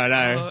No, on.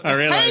 no. I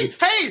realize.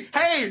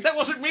 Hey! That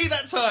wasn't me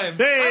that time.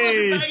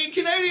 Hey! I wasn't bagging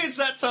Canadians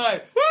that time.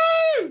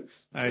 Woo!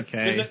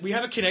 Okay. We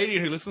have a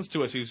Canadian who listens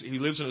to us who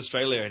lives in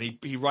Australia, and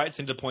he writes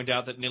in to point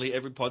out that nearly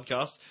every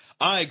podcast,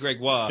 I,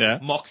 Gregoire,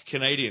 mock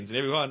Canadians and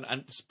everyone,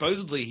 and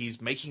supposedly he's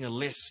making a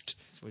list.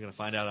 So we're going to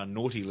find out our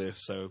naughty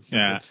list. So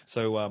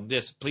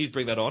yes, please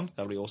bring that on.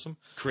 That'll be awesome.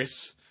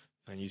 Chris,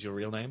 and use your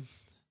real name.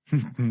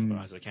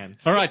 As I can.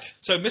 All right.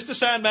 So, Mr.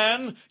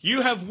 Sandman,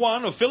 you have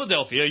won, of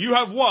Philadelphia, you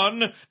have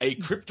won a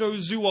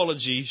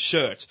cryptozoology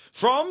shirt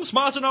from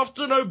Smart Enough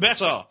to Know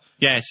Better.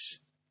 Yes.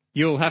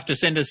 You'll have to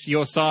send us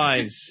your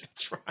size.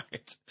 That's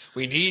right.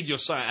 We need your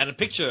size and a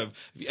picture of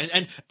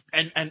and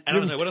I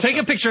don't know what else. Take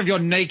a picture of your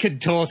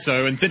naked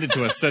torso and send it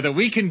to us so that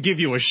we can give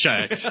you a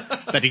shirt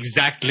that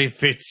exactly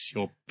fits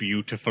your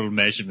beautiful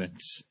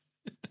measurements.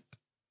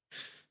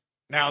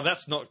 Now,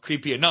 that's not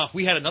creepy enough.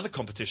 We had another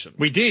competition.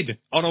 We did.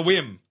 On a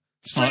whim.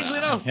 Strangely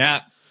enough.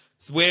 Yeah.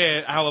 It's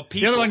where our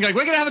people... You're the one going,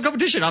 we're going to have a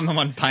competition. I'm the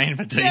one paying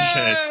for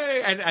T-shirts.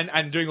 Yay!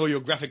 And doing all your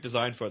graphic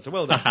design for it. So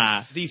well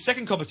done. The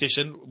second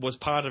competition was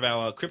part of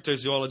our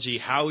cryptozoology,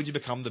 how would you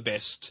become the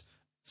best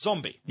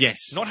zombie?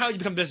 Yes. Not how would you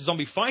become the best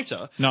zombie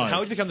fighter. No. How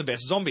would you become the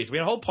best zombie? So we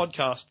had a whole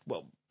podcast,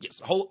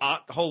 a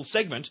whole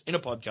segment in a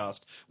podcast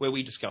where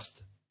we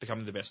discussed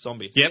becoming the best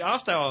zombie. So we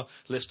asked our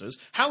listeners,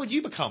 how would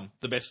you become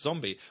the best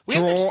zombie?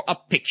 Draw a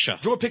picture.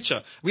 Draw a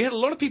picture. We had a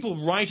lot of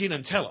people write in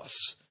and tell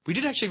us. We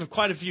did actually have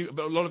quite a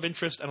lot of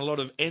interest and a lot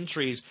of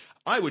entries.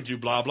 I would do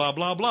blah, blah,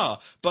 blah, blah.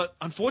 But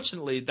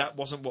unfortunately, that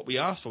wasn't what we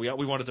asked for.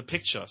 We wanted a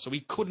picture. So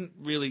we couldn't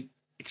really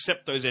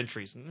accept those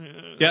entries.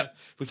 Yep.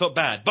 We felt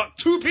bad. But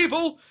 2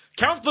 people,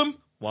 count them.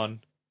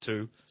 1,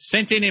 2.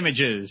 Sent in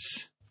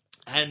images.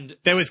 And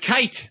there was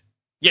Kate.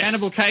 Yes.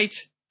 Cannibal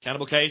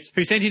Kate.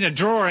 Who sent in a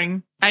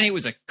drawing, and it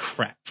was a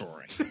crap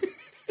drawing.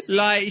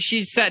 Like,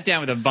 she sat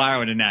down with a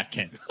biro and a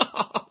napkin.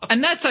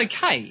 And that's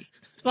okay.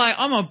 Like,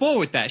 I'm on board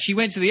with that. She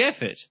went to the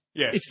effort.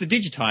 Yes. It's the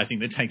digitizing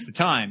that takes the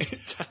time.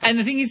 And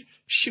the thing is,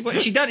 what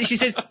she done is she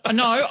says,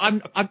 no, I'm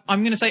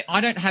going to say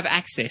I don't have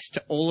access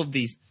to all of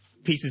these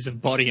pieces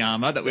of body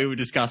armor that we were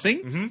discussing.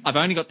 Mm-hmm. I've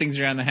only got things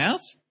around the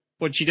house.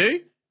 What'd she do?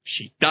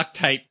 She duct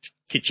taped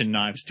kitchen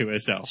knives to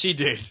herself. She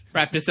did.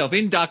 Wrapped herself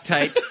in duct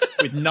tape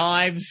with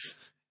knives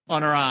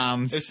on her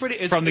arms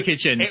from the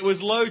kitchen. It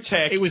was low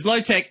tech. It was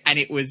low tech, and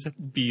it was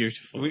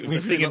beautiful. It was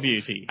a thing of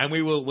beauty. And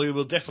we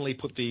will definitely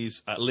put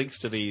these links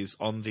to these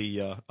on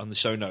the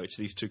show notes.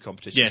 These 2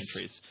 competition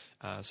entries,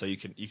 so you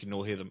can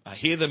all hear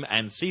them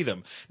and see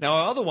them. Now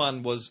our other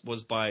one was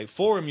by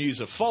forum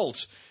user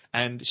Fault,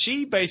 and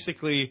she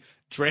basically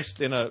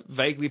dressed in a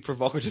vaguely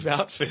provocative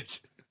outfit.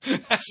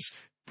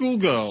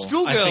 Schoolgirl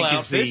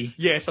outfit.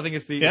 Yes, I think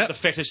it's the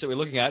fetish that we're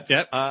looking at.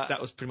 Yep.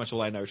 That was pretty much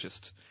all I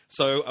noticed.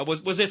 So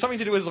was there something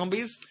to do with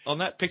zombies on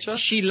that picture?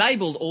 She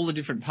labelled all the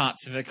different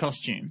parts of her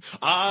costume.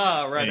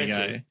 Ah, right. There you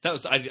I see. go. That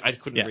was I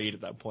couldn't read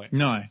at that point.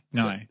 No.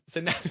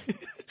 So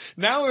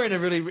now we're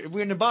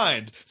in a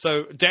bind.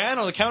 So Dan,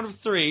 on the count of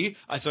 3,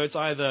 so it's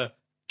either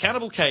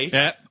Cannibal Kate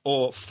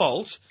or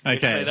Fault. We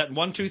have to say that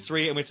 1, 2,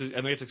 3, and we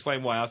have to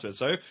explain why afterwards.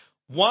 So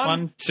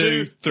 1,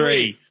 2,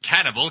 3.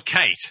 Cannibal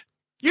Kate.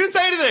 You didn't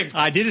say anything.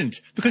 I didn't.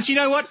 Because you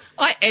know what?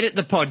 I edit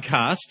the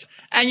podcast,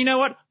 and you know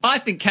what? I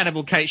think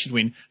Cannibal Kate should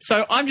win.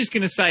 So I'm just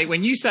going to say,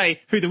 when you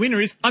say who the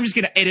winner is, I'm just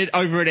going to edit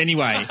over it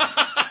anyway.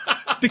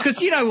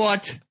 Because you know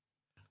what?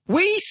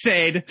 We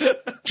said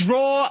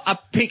draw a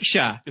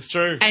picture. It's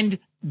true. And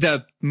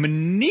the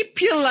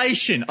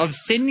manipulation of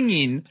sending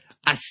in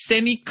a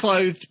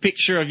semi-clothed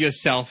picture of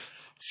yourself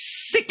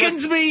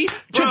sickens me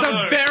to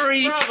the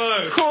very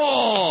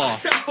core.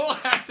 All I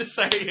have to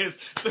say is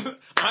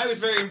I was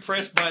very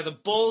impressed by the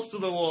balls to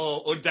the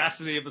wall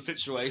audacity of the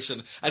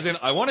situation. As in,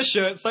 I want a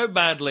shirt so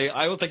badly,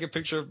 I will take a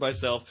picture of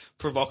myself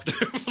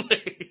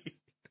provocatively.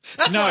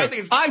 That's no, what I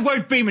think I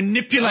won't be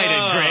manipulated,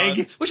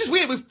 Greg. Which is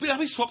weird.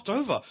 We swapped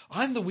over.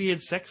 I'm the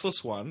weird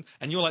sexless one,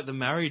 and you're like the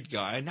married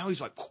guy. And now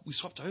he's like, we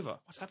swapped over.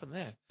 What's happened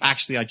there?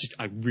 Actually, I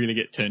really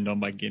get turned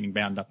on by getting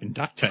bound up in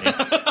duct tape.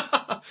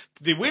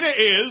 The winner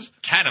is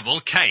Cannibal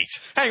Kate.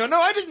 Hang on,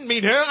 no, I didn't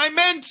mean her. I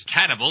meant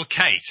Cannibal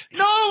Kate.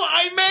 No,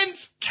 I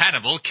meant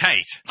Cannibal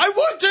Kate. I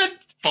wanted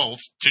Fault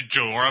to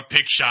draw a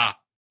picture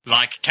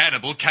like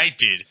Cannibal Kate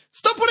did.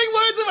 Stop putting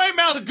words in my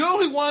mouth. The girl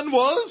who won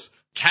was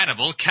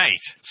Cannibal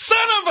Kate. Son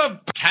of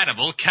a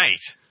Cannibal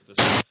Kate.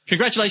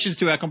 Congratulations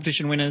to our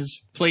competition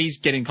winners. Please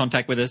get in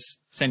contact with us.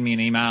 Send me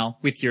an email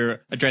with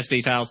your address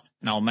details,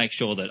 and I'll make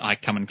sure that I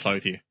come and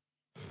clothe you.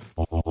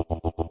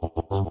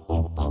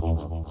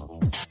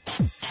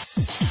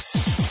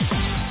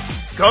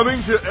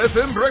 Coming to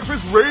FM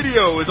Breakfast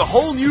Radio is a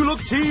whole new look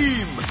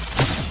team.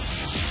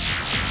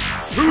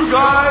 2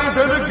 guys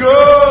and a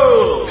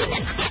girl.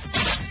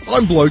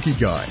 I'm Blokey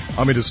Guy.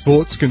 I'm into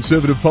sports,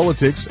 conservative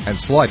politics, and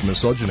slight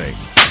misogyny.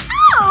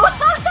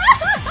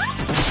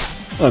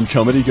 I'm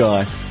Comedy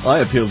Guy. I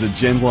appeal to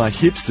Gen Y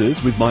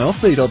hipsters with my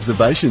offbeat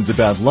observations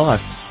about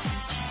life.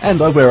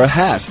 And I wear a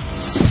hat.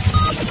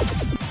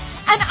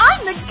 And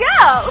I'm the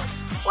girl.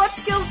 What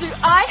skills do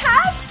I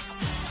have?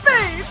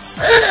 Boobs.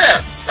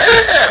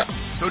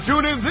 So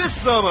tune in this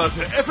summer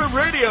to FM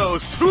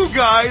Radio's 2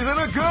 Guys and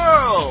a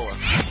Girl.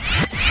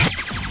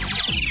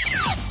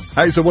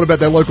 Hey, so what about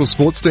that local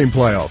sports team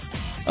playoff?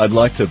 I'd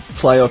like to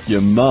play off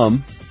your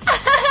mum.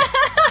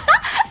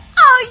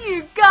 Oh,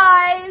 you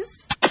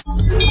guys!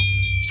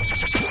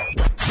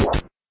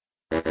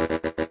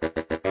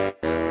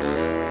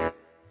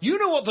 You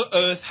know what the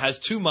Earth has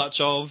too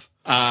much of?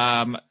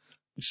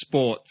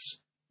 Sports.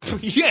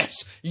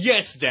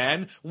 Yes,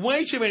 Dan.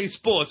 Way too many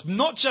sports.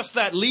 Not just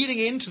that, leading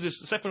into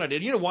this separate idea.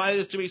 You know why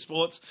there's too many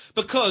sports?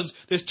 Because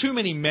there's too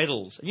many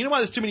metals. And you know why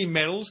there's too many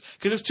metals?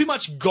 Because there's too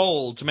much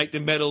gold to make the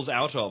metals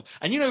out of.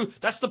 And you know,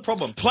 that's the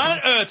problem.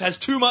 Planet Earth has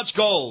too much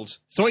gold.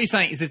 So what you're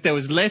saying is if there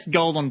was less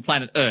gold on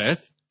planet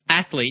Earth,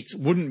 athletes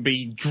wouldn't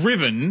be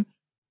driven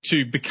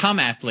to become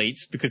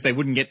athletes because they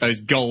wouldn't get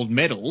those gold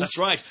medals. That's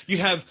right. You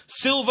have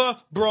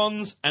silver,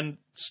 bronze, and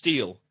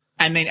steel.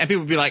 And people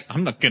would be like,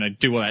 I'm not going to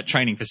do all that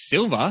training for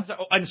silver.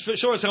 I'm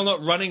sure as hell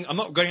not running. I'm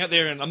not going out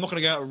there and I'm not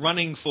going to go out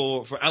running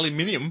for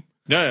aluminium.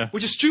 Yeah.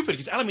 Which is stupid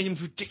because aluminium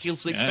is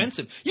ridiculously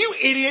expensive. You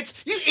idiot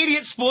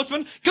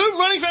sportsman, go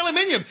running for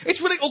aluminium.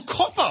 It's really, or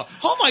copper.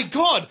 Oh my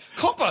god,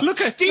 copper.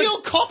 Steal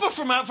copper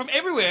from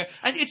everywhere,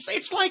 and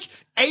it's like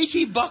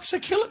 $80 a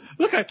kilogram.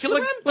 Look,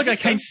 I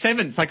came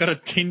 7th. I got a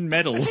tin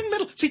medal. A tin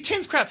medal. See,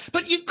 tin's crap,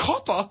 but you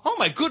copper. Oh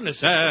my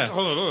goodness.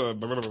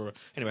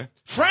 Anyway,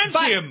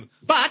 francium.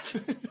 But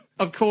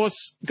of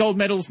course, gold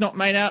medal's not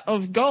made out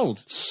of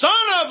gold. Son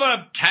of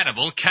a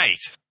Cannibal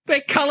Kate.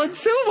 They're coloured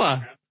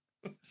silver.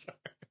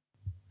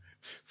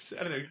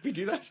 I don't know. Can we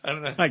do that? I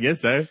don't know. I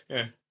guess so.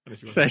 Yeah.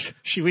 So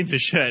she wins a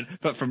shirt,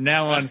 but from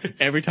now on,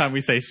 every time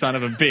we say son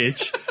of a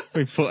bitch,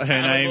 we put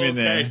her name in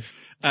there.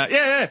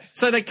 Yeah.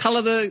 So they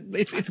colour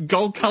it's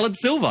gold-coloured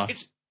silver.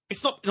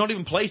 It's not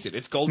even plated.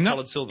 It's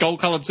gold-coloured silver.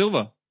 Gold-coloured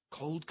silver.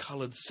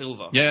 Gold-coloured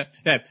silver. Yeah.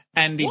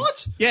 And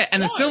what? Yeah,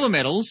 and Why? the silver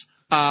medals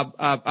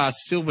are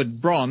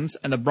silvered bronze,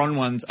 and the bronze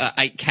ones are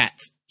 8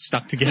 cats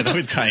stuck together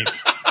with tape.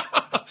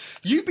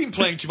 You've been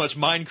playing too much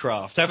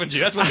Minecraft, haven't you?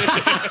 That's what it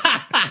is.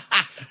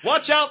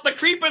 Watch out, the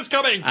creeper's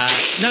coming!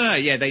 No,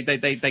 yeah,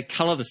 they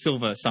colour the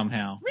silver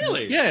somehow.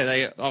 Really? Yeah,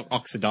 they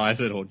oxidize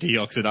it or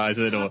deoxidize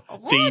it or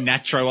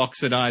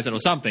denatro-oxidize it or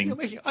something.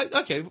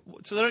 Okay,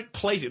 so they don't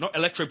plate it, not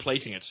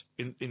electroplating it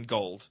in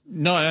gold.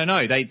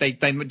 No, they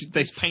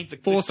paint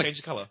change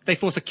the colour. They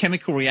force a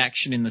chemical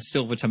reaction in the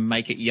silver to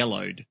make it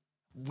yellowed.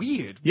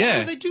 Weird. Yeah. Why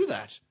would they do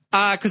that?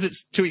 Because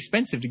it's too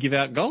expensive to give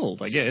out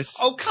gold, I guess.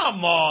 Oh,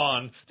 come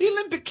on. The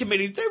Olympic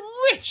committees, they're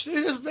rich.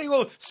 They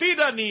go,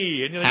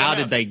 Sidani. And how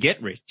did they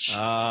get rich?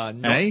 Not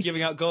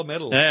giving out gold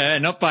medals.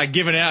 Not by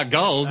giving out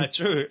gold.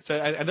 True. So,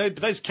 I know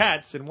those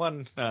cats in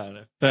one...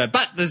 no.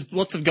 But there's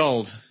lots of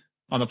gold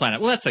on the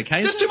planet. Well, that's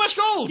okay. There's too much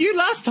gold. You,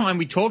 last time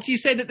we talked, you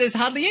said that there's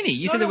hardly any.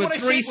 You said there were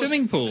 3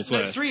 swimming pools.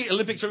 There's 3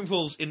 Olympic swimming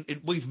pools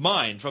we've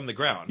mined from the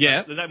ground.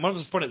 Yeah. One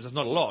of the points there's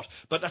not a lot,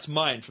 but that's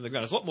mined from the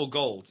ground. There's a lot more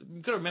gold.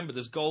 You've got to remember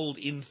there's gold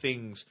in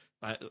things,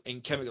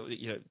 in chemical,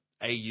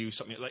 AU,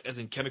 something like as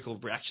in chemical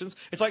reactions.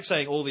 It's like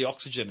saying all the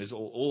oxygen in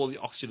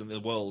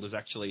the world is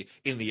actually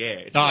in the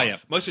air.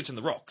 Most of it's in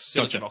the rocks,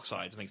 silicon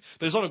oxides and things.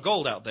 But there's a lot of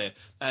gold out there,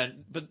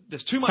 but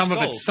there's too much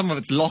gold. Some of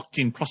it's locked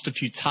in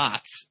prostitutes'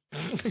 hearts.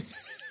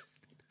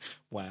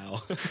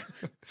 Wow.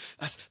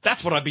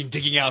 That's what I've been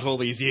digging out all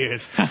these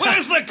years.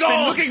 Where's the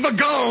gold? Been looking for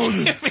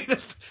gold!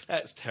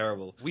 That's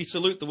terrible. We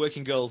salute the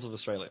working girls of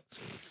Australia.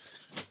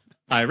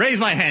 I raise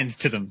my hand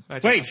to them.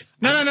 Wait.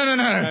 No.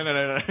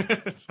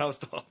 No.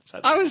 Stop.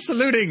 I was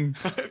saluting.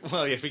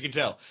 Well, yes, we can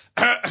tell.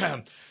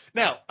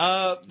 Now,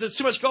 there's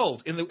too much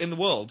gold in the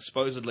world,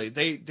 supposedly.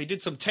 They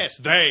did some tests.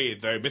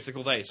 The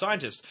mythical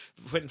scientists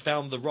went and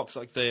found the rocks,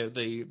 like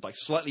the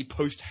slightly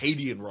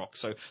post-Hadean rocks.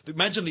 So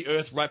imagine the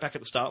Earth right back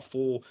at the start,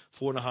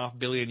 4.5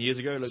 billion years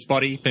ago.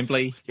 Spotty,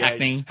 pimply,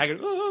 acne.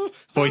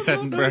 Voice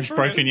hadn't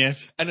broken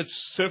yet. And its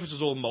surface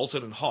was all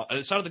molten and hot. And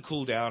it started to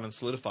cool down and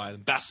solidify.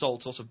 And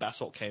basalt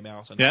came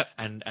out.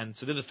 And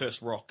so they're the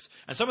first rocks.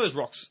 And some of those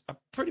rocks are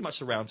pretty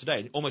much around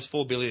today, almost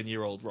 4 billion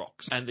year old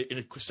rocks. And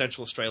in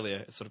Central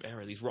Australia sort of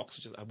area, these rocks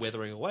are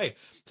weathering away.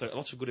 So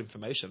lots of good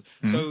information.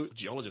 Mm-hmm. So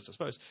geologists, I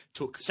suppose,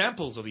 took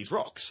samples of these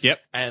rocks. Yep.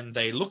 And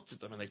they looked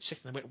at them and they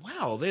checked and they went,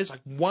 wow, there's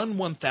like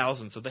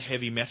 1/1000th of the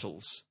heavy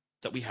metals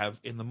that we have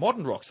in the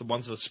modern rocks, the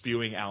ones that are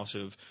spewing out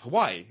of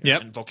Hawaii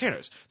and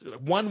volcanoes.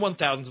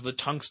 1/1000th of the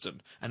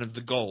tungsten and of the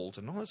gold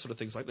and all that sort of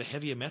things, like the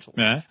heavier metals.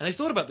 Yeah. And they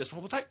thought about this,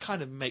 well, that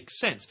kind of makes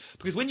sense.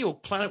 Because when your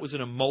planet was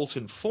in a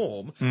molten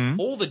form,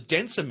 all the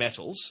denser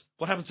metals,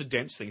 what happens to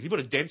dense things? You put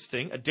a dense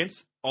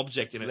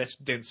object in a less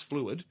dense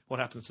fluid, what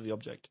happens to the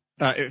object?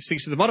 It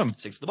sinks to the bottom.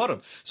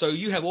 So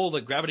you have all the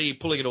gravity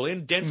pulling it all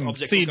in, dense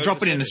objects. So you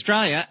drop it in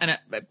Australia and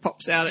it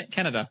pops out at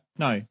Canada.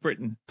 No,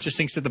 Britain. Just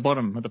sinks to the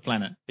bottom of the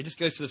planet. It just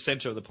goes to the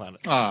centre of the planet.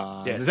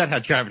 Is that how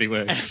gravity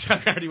works? That's how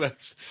gravity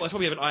works. Well, that's why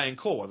we have an iron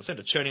core at the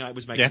centre. Churning iron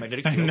was making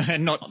magnetic field.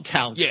 And not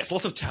talc. Yes,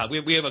 lots of talc.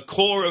 We have a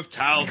core of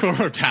talc.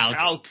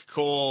 Talc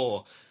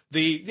core.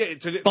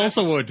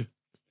 Balsa wood.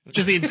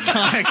 Just the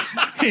entire core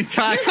of the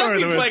wood.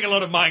 You've been playing a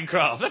lot of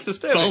Minecraft. That's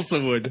disturbing. Balsa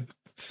wood.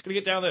 Gonna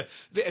get down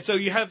there. So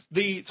you have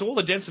so all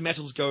the denser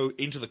metals go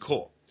into the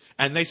core.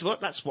 And they said, well,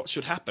 that's what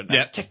should happen.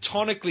 Yeah.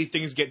 Tectonically,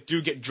 things get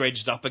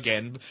dredged up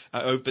again,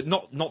 but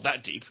not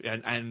that deep.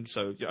 And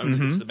so only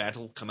bits of the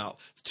metal come out.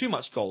 It's too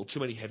much gold, too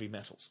many heavy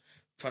metals.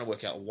 trying to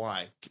work out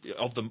why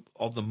of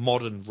the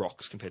modern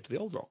rocks compared to the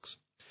old rocks.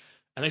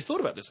 And they thought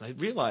about this, and they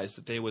realized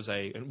that there was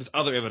and with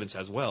other evidence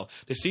as well,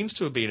 there seems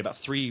to have been about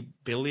 3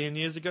 billion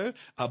years ago,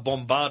 a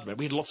bombardment.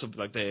 We had lots of,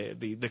 like, they're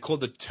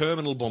called the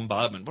terminal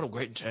bombardment. What a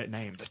great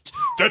name.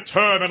 The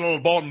terminal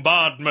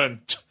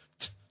bombardment.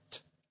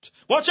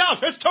 Watch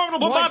out! It's terminal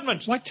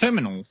bombardment! Why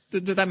terminal?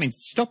 That means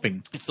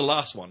stopping. It's the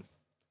last one.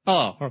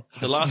 Oh.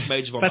 The last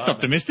major bombardment. That's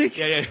optimistic.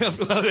 Yeah. But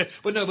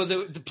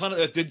the planet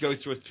Earth did go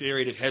through a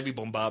period of heavy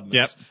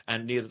bombardments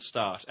and near the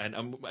start, and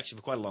actually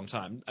for quite a long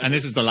time. And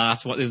this was the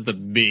last one. This is the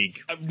big.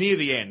 Near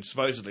the end,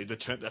 supposedly.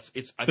 This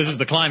is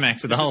the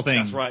climax of the whole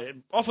thing. That's right.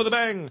 Off with a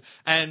bang!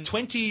 And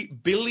 20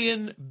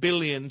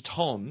 billion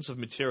tons of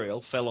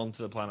material fell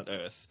onto the planet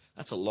Earth.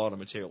 That's a lot of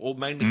material, or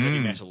mainly heavy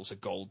metals, so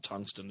gold,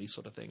 tungsten, these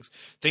sort of things.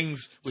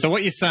 So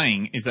what you're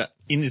saying is that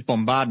in this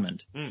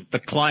bombardment, the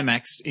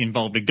climax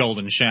involved a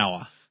golden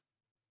shower.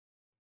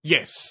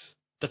 Yes,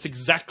 that's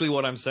exactly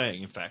what I'm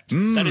saying, in fact.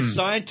 That is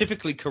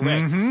scientifically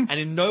correct, and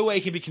in no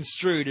way can be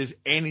construed as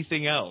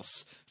anything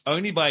else.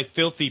 Only by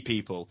filthy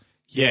people.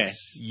 Yes,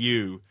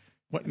 you.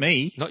 What,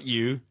 me? Not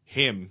you,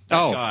 him,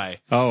 that guy.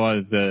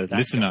 The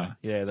listener.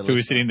 Guy. Yeah, who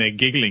was sitting there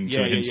giggling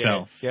to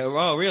himself. Yeah.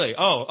 Oh, really?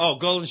 Oh,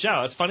 golden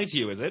shower. That's funny to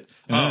you, is it?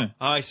 Oh,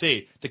 I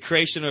see. The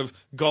creation of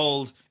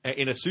gold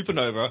in a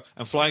supernova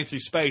and flying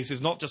through space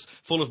is not just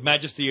full of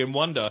majesty and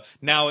wonder.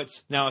 Now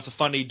it's a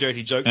funny,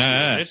 dirty joke to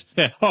you, is it?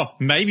 Yeah. Oh,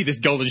 maybe this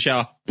golden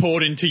shower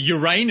poured into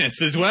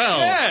Uranus as well.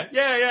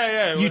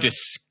 Yeah. You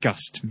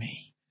disgust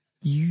me.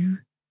 You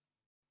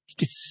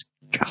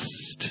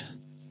disgust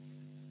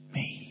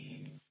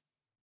me.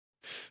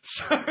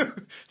 So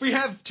we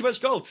have too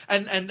much gold,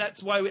 and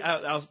that's why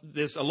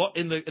there's a lot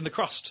in the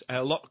crust,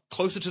 a lot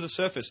closer to the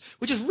surface,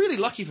 which is really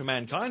lucky for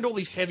mankind. All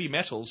these heavy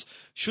metals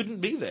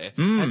shouldn't be there,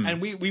 and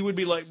we would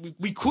be like,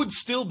 we could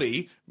still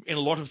be in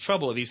a lot of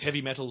trouble if these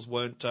heavy metals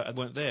weren't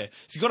there.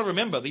 So you've got to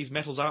remember, these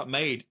metals aren't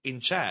made in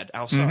Chad,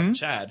 our sun,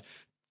 Chad.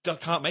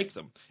 Can't make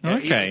them.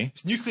 Okay.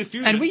 It's nuclear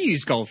fusion. And we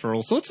use gold for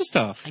all sorts of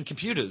stuff. And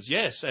computers,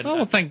 yes. And,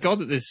 well, thank God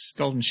that this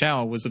golden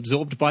shower was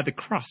absorbed by the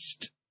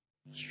crust.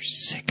 You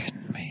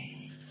sicken me.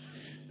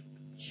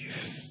 You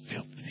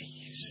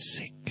filthy,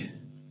 sick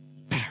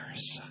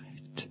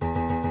parasite.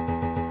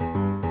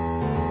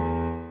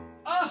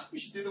 We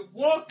should do the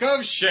walk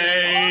of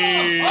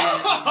shame.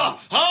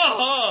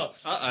 Uh-oh.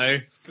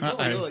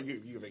 You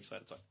get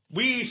excited. Sorry.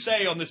 We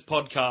say on this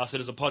podcast,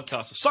 it is a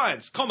podcast of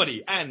science,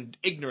 comedy, and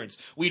ignorance.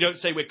 We don't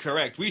say we're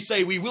correct. We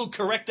say we will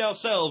correct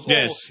ourselves.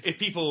 Yes. Or if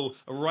people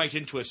write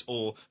into us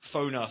or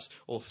phone us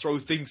or throw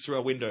things through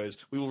our windows,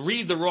 we will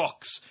read the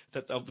rocks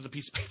with a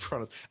piece of paper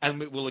on it, and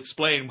we'll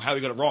explain how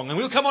we got it wrong. And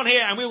we'll come on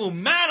here and we will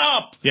man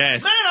up.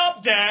 Yes. Man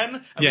up,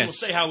 Dan. And we will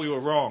say how we were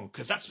wrong,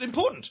 because that's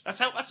important. That's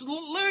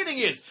what learning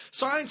is.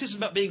 Science isn't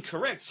about being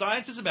correct.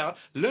 Science is about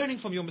learning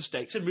from your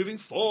mistakes and moving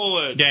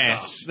forward.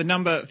 Yes. The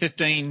number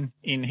 15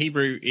 in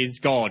Hebrew is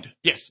God.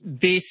 Yes.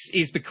 This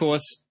is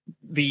because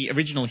the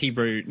original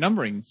Hebrew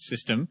numbering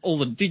system, all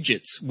the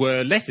digits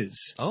were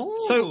letters. Oh.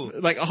 So,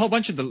 like, a whole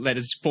bunch of the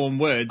letters form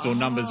words or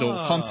numbers or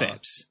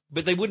concepts.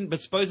 But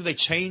suppose they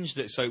changed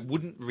it so it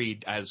wouldn't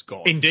read as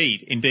God.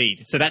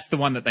 Indeed. So that's the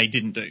one that they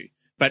didn't do.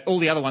 But all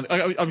the other ones,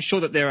 I'm sure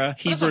that there are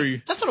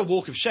Hebrew... That's not a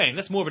walk of shame.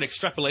 That's more of an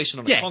extrapolation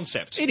on a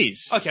concept. It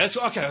is. Okay,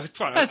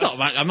 fine. That's not.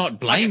 I'm not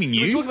blaming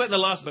you. So we talked about the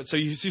last bit. So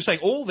you're saying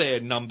all their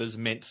numbers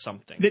meant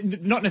something?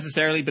 Not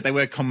necessarily, but they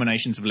were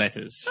combinations of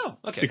letters. Oh,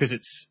 okay. Because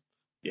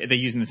they're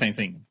using the same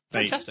thing.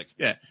 Fantastic.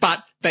 Yeah.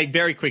 But they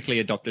very quickly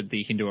adopted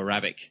the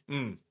Hindu-Arabic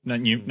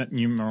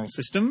numeral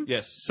system.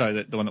 Yes. So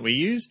that the one that we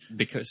use,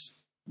 because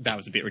that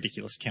was a bit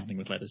ridiculous, counting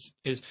with letters.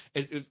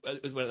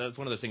 That's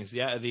one of the things.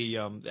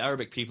 The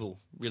Arabic people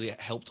really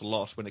helped a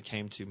lot when it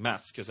came to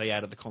maths, because they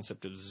added the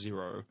concept of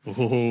zero.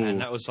 Ooh.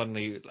 And that was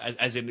suddenly,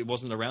 as in it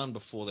wasn't around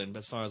before then, but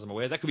as far as I'm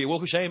aware. That could be a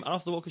walk of shame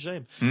after the walk of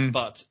shame.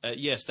 But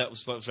yes, that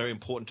was very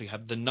important to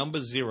have the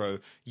number zero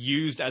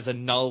used as a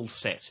null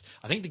set.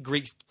 I think the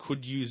Greeks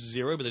could use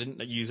zero, but they didn't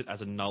use it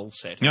as a null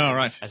set. Oh,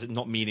 right. As it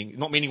not meaning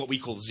what we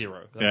call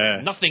zero.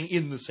 Yeah. Nothing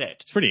in the set.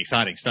 It's pretty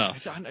exciting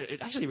stuff.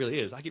 It actually really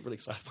is. I get really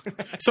excited.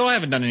 So I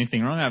haven't done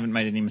anything wrong. I haven't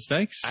made any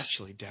mistakes.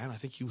 Actually, Dan, I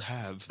think you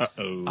have.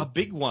 Uh-oh. A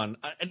big one.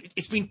 And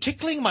it's been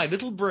tickling my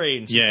little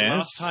brain since the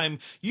last time.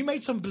 You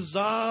made some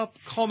bizarre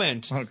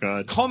comment. Oh,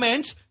 God.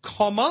 Comment,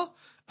 comma,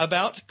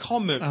 about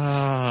comets.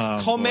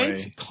 Oh, comment,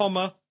 boy.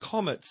 comma,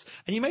 comets.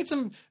 And you made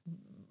some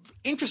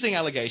interesting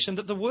allegation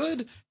that the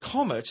word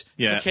comet,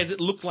 because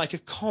it looked like a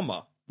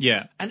comma.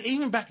 Yeah. And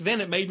even back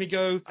then it made me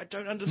go, I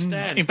don't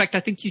understand. In fact, I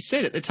think you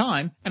said at the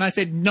time, and I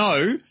said,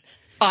 no,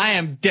 I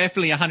am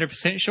definitely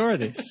 100% sure of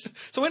this.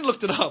 So I went and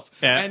looked it up,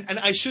 and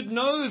I should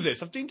know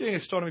this. I've been doing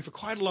astronomy for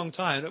quite a long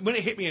time. When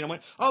it hit me, and I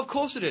went, oh, of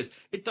course it is.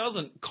 It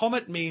doesn't.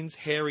 Comet means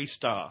hairy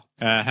star.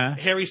 Uh-huh.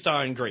 Hairy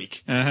star in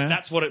Greek. Uh-huh.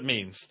 That's what it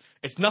means.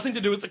 It's nothing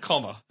to do with the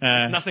comma.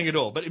 Nothing at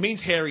all. But it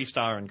means hairy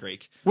star in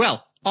Greek.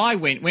 Well, I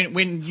went,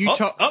 when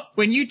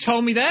you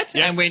told me that,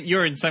 and when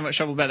you're in so much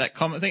trouble about that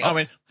comet thing, I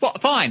went, well,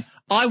 fine,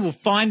 I will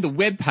find the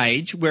web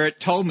page where it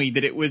told me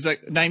that it was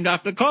named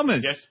after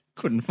commas. Yes.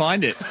 Couldn't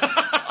find it.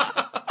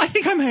 I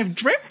think I may have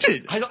dreamt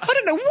it. I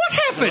don't know what I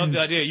love happened.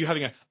 the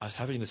idea. I was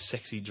having this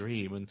sexy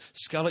dream, and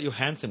Scarlett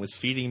Johansson was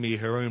feeding me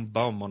her own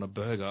bum on a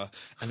burger,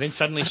 and then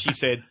suddenly she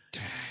said,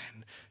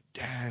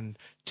 Dan,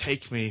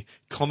 take me.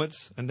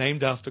 Comets are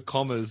named after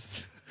commas.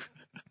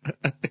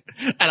 And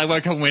I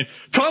woke up and went,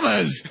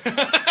 commas!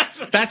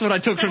 That's what I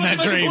took from that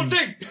dream.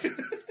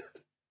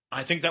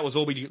 I think that was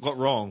all we got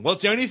wrong. Well,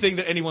 it's the only thing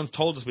that anyone's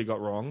told us we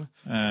got wrong.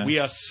 We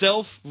are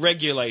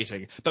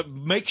self-regulating. But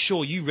make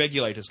sure you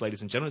regulate us,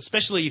 ladies and gentlemen,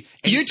 especially...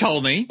 You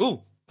told me.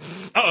 Ooh.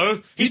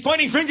 Uh-oh. He's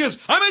pointing fingers.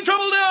 I'm in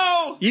trouble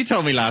now! You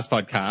told me last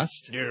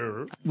podcast.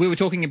 Yeah. We were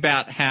talking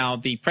about how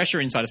the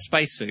pressure inside a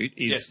spacesuit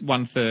is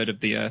 1/3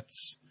 of the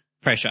Earth's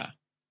pressure.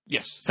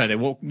 Yes. So they're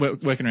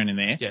working around in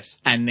there. Yes.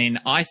 And then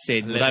I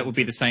said, well, that would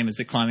be the same as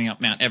climbing up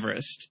Mount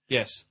Everest.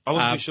 Yes. I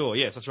wasn't too sure.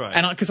 Yes, that's right.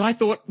 And because I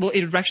thought, well,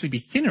 it would actually be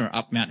thinner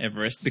up Mount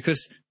Everest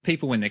because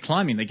people, when they're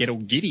climbing, they get all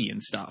giddy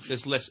and stuff.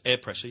 There's less air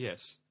pressure,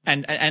 yes.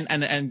 And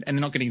they're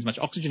not getting as much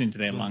oxygen into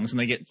their lungs, and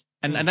they get,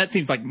 and that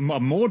seems like a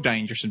more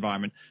dangerous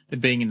environment than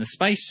being in the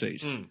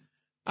spacesuit.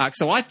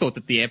 So I thought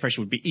that the air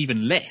pressure would be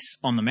even less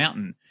on the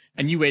mountain.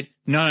 And you went,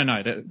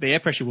 no, the air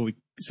pressure will be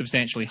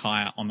substantially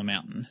higher on the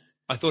mountain.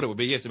 I thought it would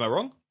be, yes. Am I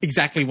wrong?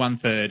 Exactly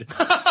 1/3.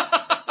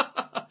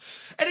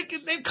 And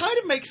it kind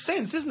of makes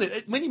sense, isn't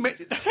it? When you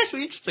make that's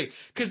actually interesting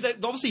because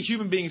obviously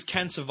human beings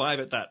can survive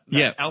at that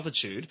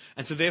altitude,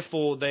 and so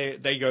therefore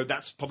they go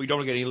that's probably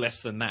don't get any less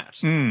than that.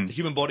 The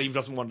human body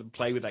doesn't want to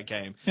play with that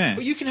game. Yeah.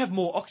 But you can have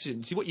more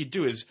oxygen. See what you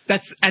do is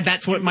that's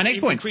what my next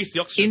point. Increase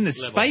the oxygen in the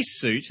level.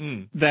 spacesuit.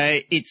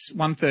 It's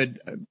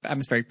 1/3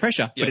 atmospheric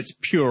pressure, but it's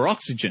pure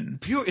oxygen.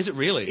 Pure? Is it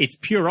really? It's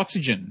pure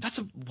oxygen.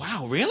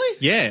 Wow, really?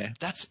 Yeah.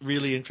 That's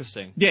really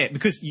interesting. Yeah,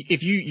 because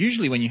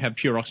usually when you have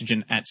pure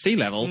oxygen at sea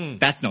level,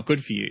 that's not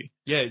good for you.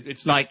 Yeah,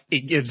 it's like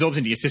it absorbs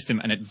into your system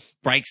and it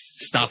breaks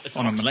stuff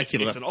on a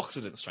molecular. It's an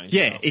oxidant, strange.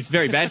 Yeah, it's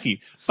very bad for you.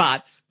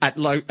 But at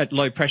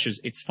low pressures,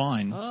 it's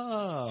fine.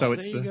 Oh, so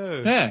it's there you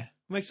go. Yeah.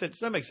 Makes sense.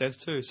 That makes sense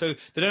too. So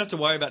they don't have to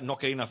worry about not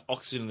getting enough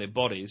oxygen in their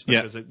bodies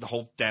because the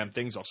whole damn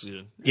thing's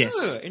oxygen. Yes.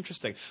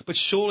 Interesting. But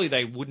surely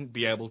they wouldn't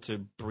be able to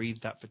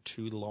breathe that for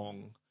too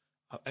long.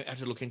 I have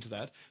to look into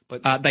that.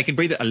 But they can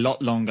breathe it a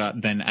lot longer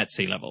than at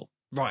sea level.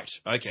 Right.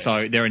 Okay.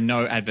 So there are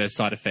no adverse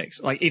side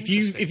effects. Like if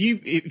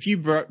you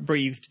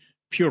breathed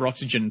pure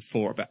oxygen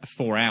for about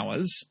 4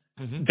 hours,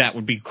 that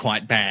would be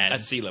quite bad.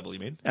 At sea level, you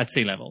mean? At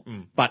sea level.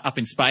 But up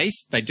in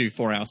space, they do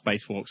 4-hour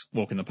space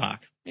walk in the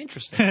park.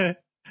 Interesting.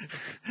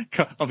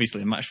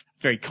 Obviously, a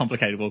very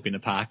complicated walk in the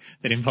park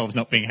that involves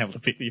not being able to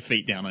put your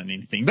feet down on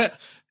anything. But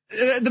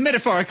the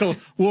metaphorical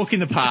walk in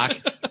the park,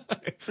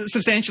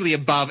 substantially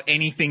above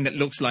anything that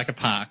looks like a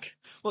park.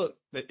 Well,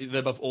 they're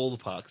above all the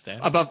parks, Dan.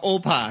 Above all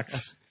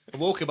parks. A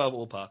walk above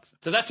all parks.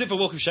 So that's it for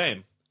Walk of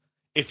Shame.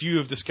 If you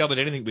have discovered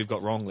anything we've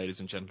got wrong, ladies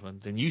and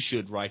gentlemen, then you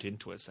should write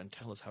into us and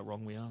tell us how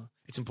wrong we are.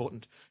 It's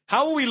important.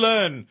 How will we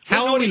learn?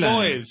 How will we learn?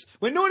 Boys.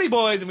 We're naughty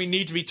boys and we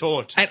need to be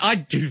taught. And I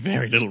do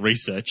very little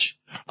research.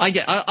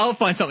 I'll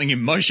find something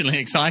emotionally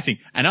exciting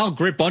and I'll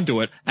grip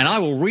onto it and I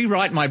will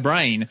rewrite my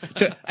brain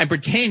and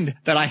pretend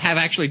that I have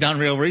actually done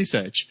real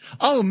research.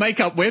 I will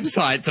make up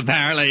websites,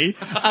 apparently,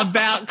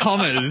 about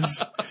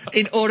commas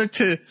in order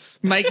to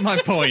make my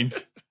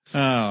point.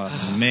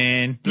 Oh,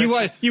 man.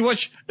 You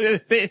watch...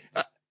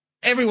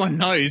 everyone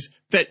knows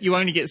that you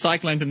only get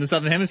cyclones in the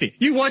Southern Hemisphere.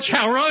 You watch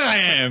how wrong I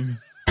am.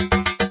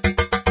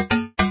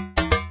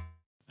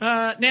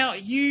 Now,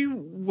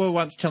 you were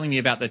once telling me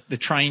about the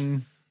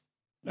train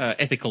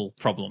ethical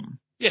problem.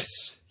 Yes.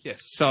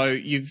 So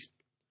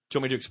Do you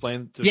want me to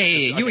explain? Yeah,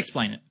 you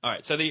explain it. All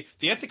right. So the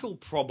ethical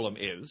problem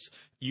is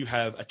you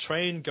have a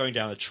train going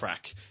down a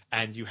track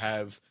and you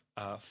have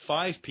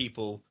 5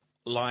 people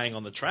lying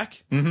on the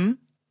track. Mm-hmm.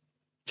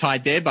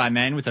 Tied there by a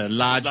man with a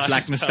large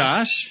black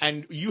moustache.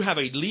 And you have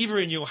a lever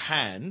in your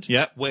hand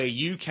where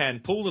you can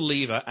pull the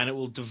lever and it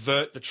will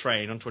divert the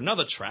train onto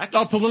another track.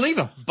 I'll pull the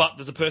lever. But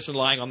there's a person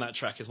lying on that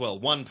track as well.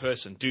 One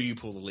person. Do you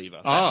pull the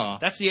lever?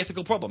 That's the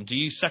ethical problem. Do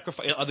you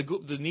sacrifice... Are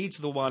the needs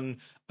of the one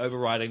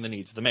overriding the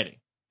needs of the many?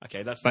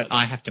 Okay,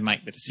 I have to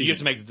make the decision. You have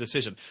to make the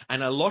decision.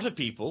 And a lot of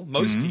people,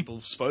 most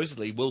people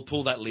supposedly, will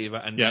pull that lever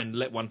and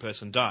let one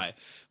person die.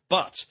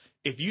 But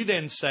if you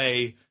then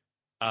say...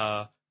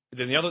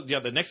 Then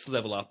the next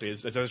level up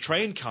is there's a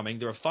train coming.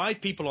 There are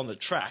 5 people on the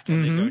track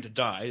and they're going to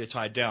die. They're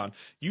tied down.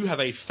 You have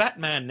a fat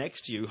man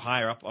next to you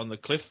higher up on the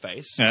cliff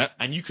face,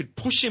 and you could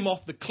push him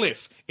off the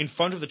cliff in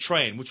front of the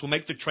train, which will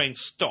make the train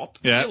stop,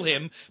 kill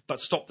him, but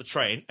stop the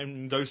train,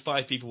 and those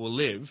 5 people will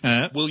live.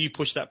 Will you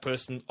push that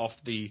person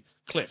off the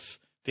cliff?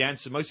 The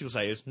answer most people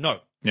say is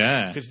no.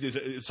 Yeah, because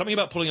there's something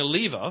about pulling a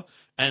lever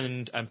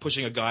and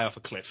pushing a guy off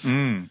a cliff.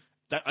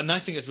 And I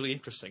think that's really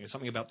interesting. It's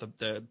something about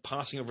the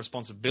passing of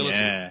responsibility.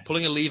 Yeah.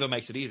 Pulling a lever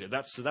makes it easier.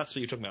 That's what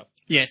you're talking about.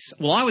 Yes.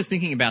 Well, I was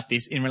thinking about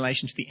this in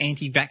relation to the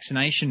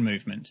anti-vaccination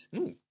movement.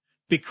 Ooh.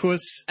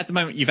 Because at the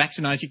moment you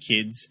vaccinise your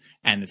kids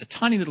and there's a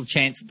tiny little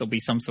chance that there'll be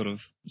some sort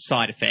of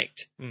side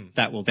effect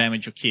that will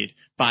damage your kid.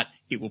 But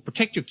it will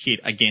protect your kid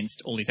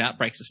against all these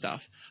outbreaks of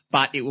stuff.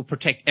 But it will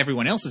protect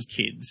everyone else's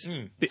kids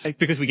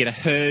because we get a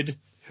herd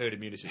Herd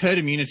immunity. herd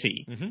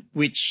immunity,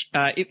 which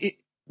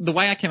the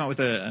way I came up with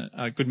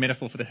a good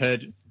metaphor for the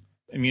herd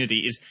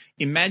immunity is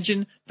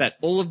imagine that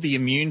all of the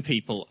immune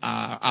people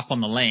are up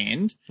on the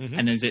land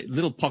and there's a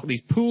little pocket,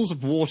 these pools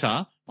of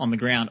water on the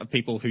ground of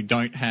people who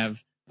don't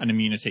have an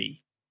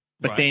immunity.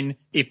 But then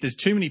if there's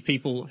too many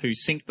people who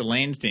sink the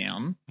land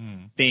down,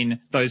 then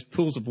those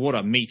pools of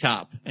water meet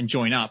up and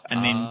join up,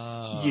 and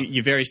then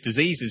your various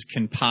diseases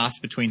can pass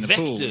between the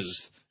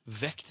pools.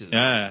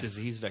 Vectors.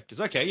 Disease vectors.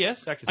 Okay,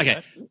 yes. I can see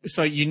that.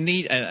 So you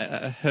need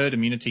a herd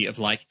immunity of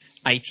like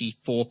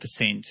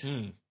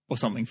 84% or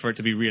something for it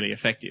to be really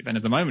effective. And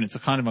at the moment, it's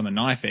kind of on the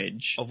knife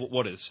edge. Of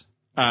what is?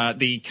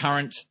 The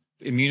current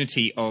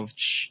immunity of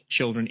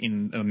children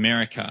in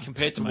America.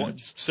 Compared to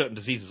certain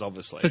diseases,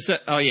 obviously.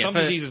 Some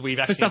diseases we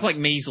vaccinate. For stuff like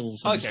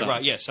measles and stuff.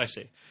 Right, yes, I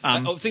see.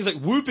 Things like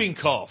whooping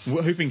cough.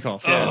 Whooping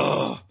cough, yeah.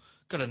 Oh,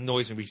 God, it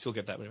annoys me. We still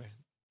get that anyway.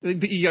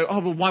 But you go,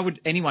 well, why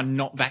would anyone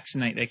not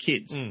vaccinate their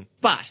kids?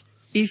 But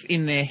if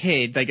in their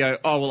head they go,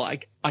 oh, well,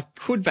 I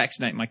could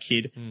vaccinate my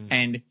kid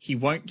and he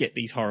won't get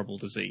these horrible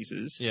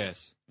diseases.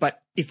 Yes.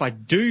 But if I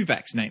do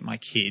vaccinate my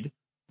kid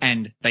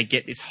and they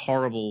get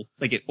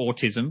they get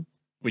autism,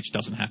 which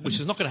doesn't happen. Which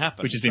is not going to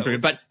happen. Which has been proven.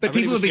 But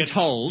people have been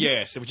told.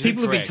 Yes, which is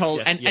people have been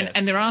incorrect. told, Yes,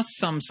 and there are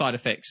some side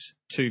effects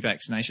to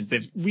vaccinations.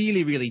 They're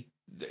really, really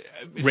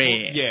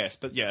rare. Yes,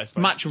 but yes.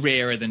 Much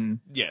rarer than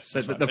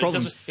the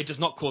problems. It does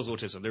not cause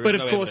autism. There is but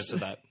no of course, evidence of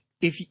that.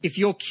 If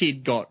your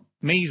kid got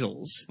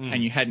measles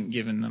and you hadn't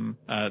given them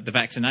the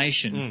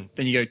vaccination,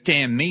 then you go,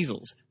 damn,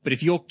 measles. But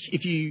if your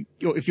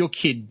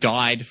kid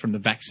died from the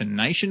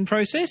vaccination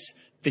process,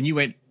 then you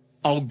went,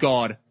 oh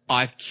God,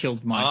 I've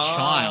killed my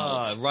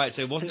child. Right.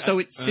 So it wasn't. So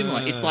it's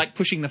similar. It's like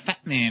pushing the fat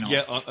man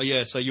off.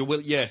 Yeah. So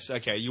you're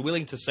You're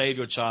willing to save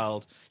your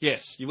child.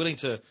 Yes. You're willing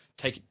to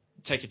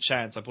take a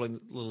chance by pulling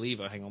the little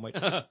lever. Hang on, wait.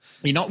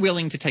 You're not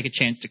willing to take a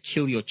chance to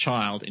kill your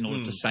child in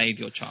order to save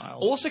your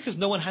child. Also, because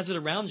no one has it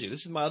around you.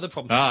 This is my other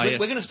problem. We're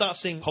going to start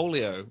seeing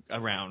polio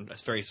around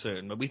us very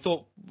soon. But we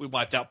thought we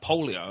wiped out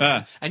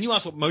polio. And you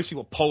ask what most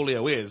people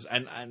polio is,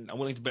 and I'm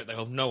willing to bet they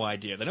have no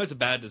idea. They know it's a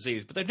bad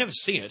disease, but they've never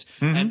seen it.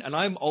 And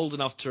I'm old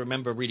enough to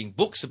remember reading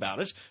books about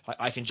it.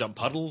 I Can Jump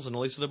Puddles and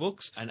all these sort of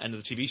books, and the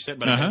TV set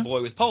about a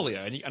boy with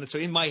polio. And so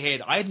in my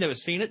head, I had never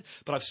seen it,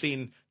 but I've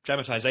seen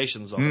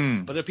dramatizations of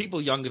it. But there are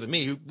people younger than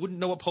me who wouldn't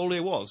know what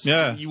polio was.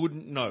 Yeah. You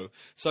wouldn't know.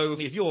 So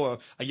if you're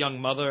a young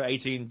mother,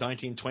 18,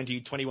 19, 20,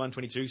 21,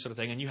 22 sort of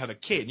thing, and you have a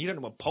kid and you don't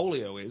know what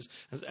polio is,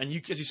 and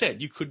you, as you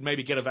said, you could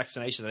maybe get a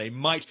vaccination and they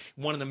might,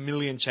 1 in a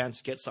million chance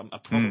to get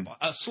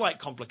a slight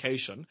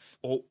complication,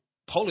 or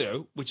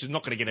polio, which is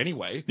not going to get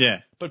anyway. Yeah.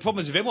 But the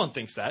problem is if everyone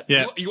thinks that,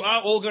 Yeah. you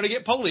are all going to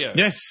get polio.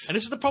 Yes. And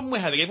this is the problem we're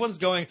having. Everyone's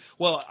going,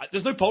 well,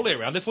 there's no polio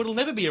around, therefore it'll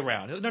never be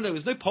around. No,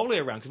 there's no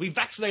polio around because we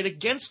vaccinate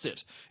against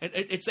it.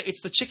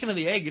 It's the chicken and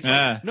the egg. It's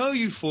like, no,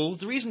 you fools.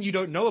 The reason you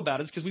don't know about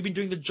it is because we've been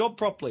doing the job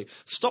properly.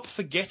 Stop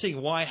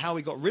forgetting how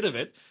we got rid of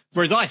it.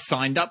 Whereas I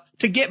signed up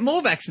to get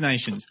more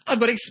vaccinations.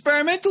 I've got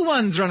experimental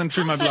ones running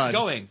through my blood. How's that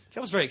going?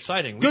 That was very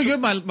exciting. Good.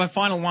 My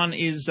final one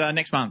is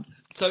next month.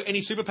 So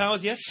any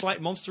superpowers, yes? Slight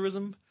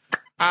monsterism?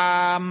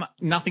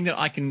 Nothing that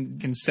I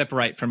can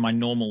separate from my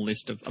normal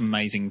list of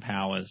amazing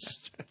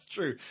powers. That's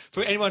true.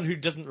 For anyone who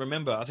doesn't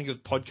remember, I think it was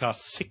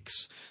podcast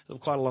 6,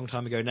 quite a long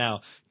time ago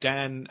now,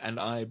 Dan and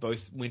I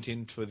both went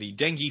in for the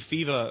dengue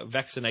fever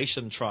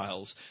vaccination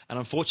trials. And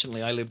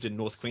unfortunately, I lived in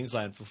North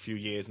Queensland for a few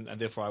years, and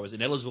therefore I was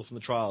ineligible from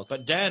the trial.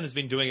 But Dan has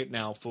been doing it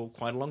now for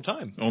quite a long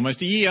time.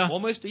 Almost a year.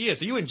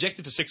 So you were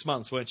injected for 6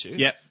 months, weren't you?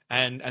 Yep.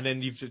 And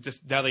then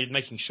now they're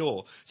making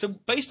sure. So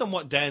based on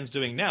what Dan's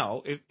doing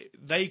now, if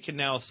they can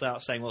now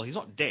start saying, well, he's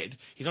not dead.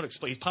 He's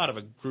part of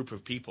a group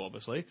of people,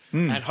 obviously.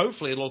 And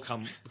hopefully it'll all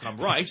come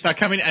right. They'll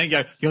come in and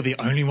go, you're the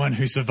only one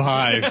who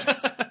survived.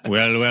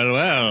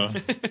 Well.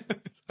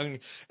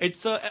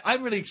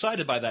 I'm really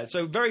excited by that.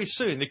 So very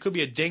soon there could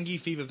be a dengue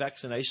fever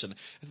vaccination.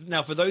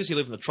 Now, for those who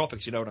live in the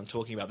tropics, you know what I'm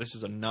talking about. This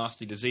is a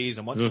nasty disease,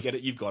 and once you get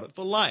it, you've got it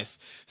for life.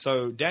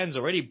 So Dan's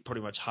already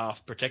pretty much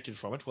half protected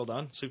from it. Well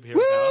done,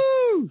 superhero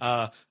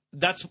power.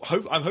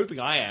 I'm hoping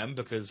I am,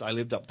 because I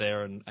lived up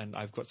there and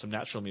I've got some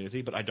natural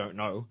immunity, but I don't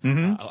know,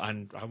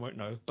 and I won't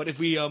know. But if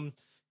we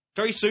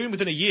very soon,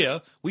 within a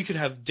year, we could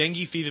have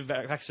dengue fever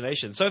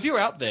vaccination. So if you're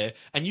out there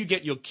and you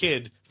get your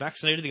kid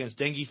vaccinated against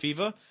dengue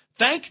fever,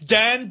 thank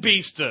Dan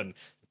Beeston.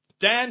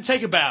 Dan,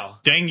 take a bow.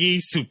 Dengue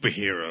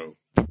superhero.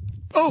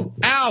 Oh,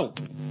 ow!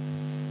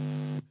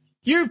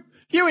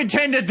 You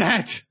intended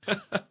that!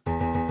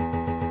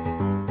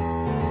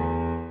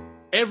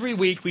 Every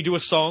week we do a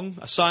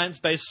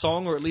science-based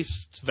song, or at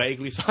least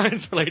vaguely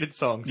science-related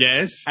songs.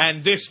 Yes.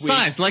 And this week...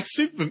 Science,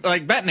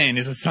 like Batman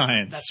is a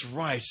science. That's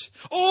right.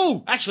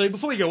 Oh! Actually,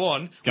 before we go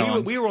on,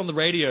 we were on the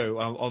radio,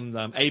 on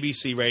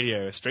ABC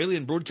Radio,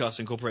 Australian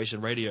Broadcasting Corporation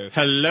Radio.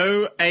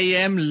 Hello,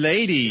 AM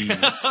ladies.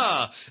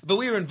 But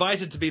we were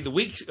invited to be the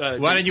week...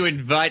 Why don't you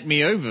invite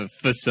me over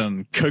for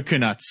some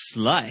coconut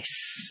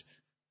slice?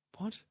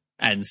 What?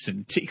 And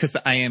some tea, because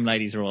the AM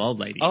ladies are all old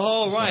ladies.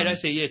 Oh, right, I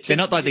see, yeah. They're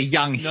not like the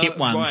young, hip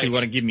ones who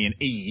want to give me an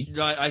E.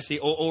 Right, I see.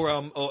 Or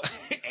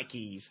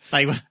Eckies.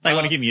 They want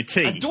to give me a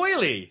T. A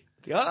doily.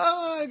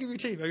 I'll give you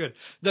tea. Very good.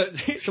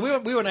 So we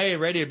were on AA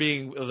Radio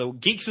being the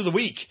Geeks of the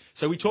Week.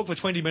 So we talked for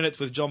 20 minutes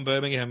with John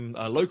Birmingham,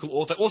 a local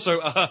author. Also,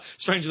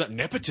 strange enough,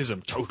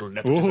 nepotism, total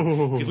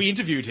nepotism. Because we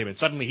interviewed him and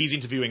suddenly he's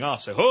interviewing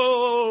us.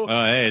 So,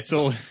 yeah, it's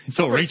all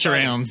reach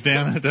arounds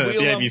down at the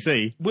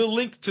ABC. We'll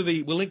link to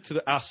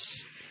the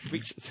us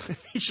reach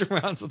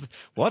arounds.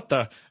 What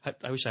the?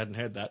 I wish I hadn't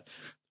heard that.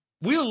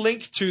 We'll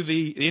link to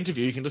the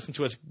interview. You can listen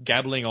to us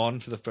gabbling on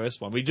for the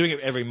first one. We're doing it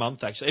every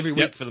month, actually, every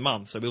week for the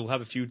month. So we'll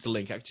have a few to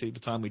link, actually, by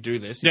the time we do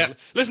this. Yeah.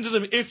 Listen to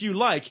them if you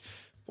like.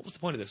 What was the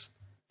point of this?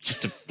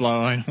 Just to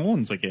blow our own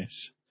horns, I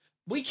guess.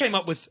 We came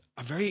up with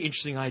a very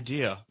interesting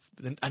idea,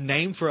 a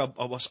name for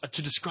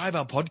to describe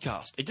our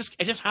podcast. It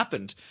just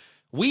happened.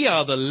 We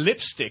are the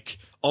lipstick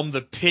on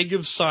the pig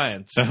of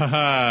science.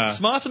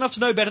 Smart Enough to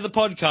Know Better, the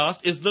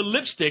podcast, is the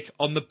lipstick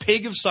on the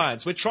pig of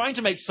science. We're trying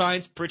to make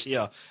science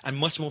prettier and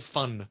much more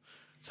fun.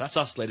 So that's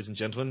us, ladies and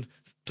gentlemen.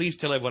 Please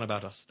tell everyone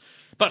about us.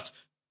 But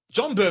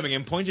John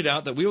Birmingham pointed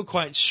out that we were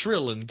quite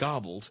shrill and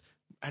garbled,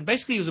 and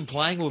basically he was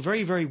implying we were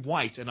very, very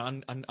white and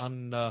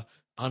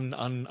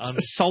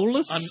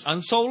soulless?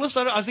 Unsoulless.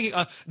 I was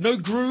thinking no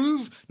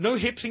groove, no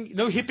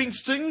hipping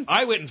sting.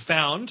 I went and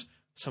found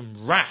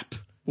some rap.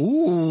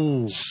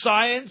 Ooh.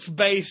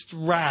 Science-based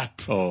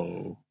rap.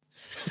 Oh.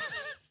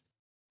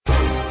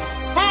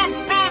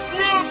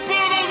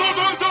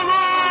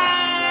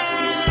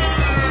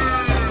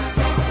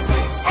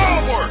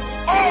 Albert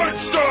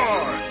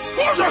Einstein!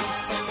 Was it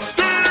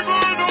Stephen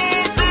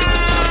Hawking?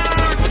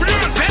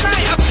 Then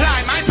I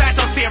apply my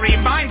battle theory.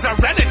 Minds are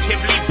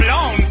relatively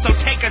blown, so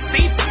take a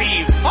seat,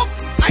 Steve. Oh,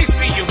 I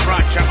see you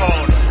brought your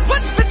own.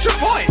 What's with your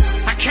voice?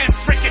 I can't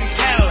frickin'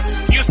 tell.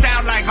 You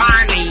sound like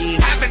Barney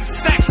having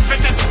sex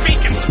with a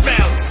speak and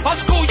spell. I'll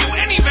school you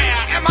anywhere,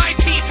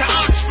 MIT to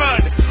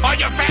Oxford. All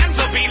your fans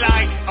will be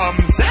like,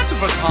 that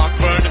was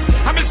awkward.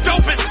 I'm as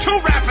dope as two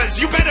rappers,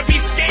 you better be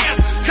scared,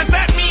 cause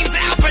that means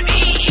Alpha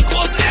E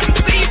equals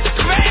MC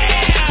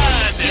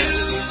squared.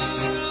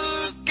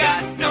 You've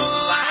got no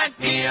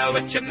idea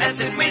what you're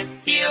messing with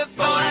here,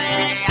 boy.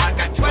 I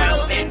got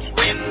 12-inch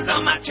rims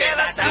on my chair,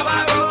 that's how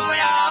I roll,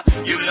 y'all.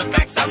 You look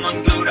like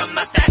someone glued a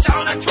mustache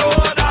on a troll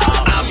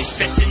doll. I'll be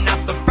stretching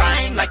out the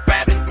rhyme like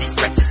gravity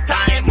stretches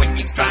time when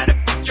you try to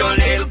put your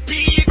little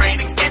pea brain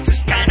against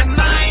this kind of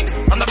mind.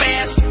 I'm the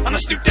best on the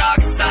Snoop Dogg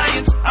of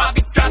science. I'll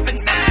be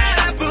dropping mad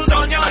apples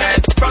on your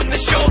head from the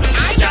shoulders.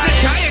 I'm the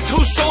giant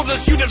whose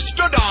shoulders you'd have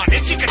stood on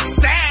if you could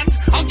stand.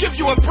 I'll give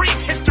you a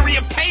brief history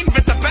of pain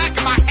with the back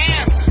of my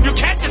hand. You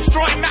can't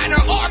destroy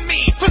matter or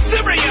me. For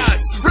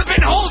serious,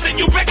 ripping holes in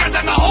you bigger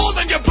than the hole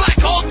in your black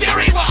hole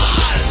theory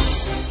was.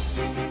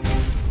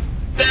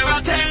 There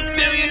are 10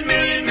 million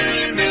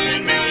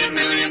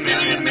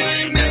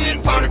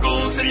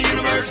particles in the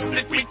universe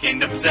that we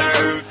can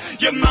observe.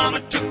 Your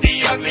mama took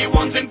the ugly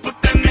ones and put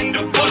them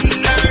into one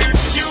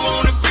nerd. You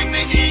wanna bring the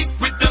heat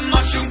with the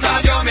mushroom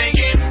clouds you're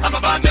making. I'm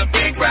about to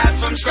big rap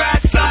from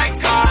scratch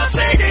like Carl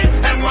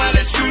Sagan. And while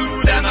it's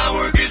true that my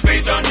work is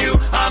based on you,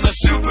 I'm a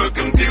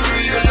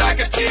supercomputer, you're like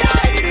a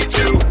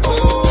TI-82.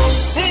 Ooh.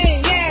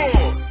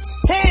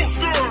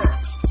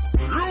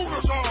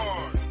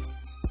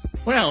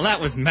 Well, that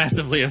was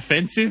massively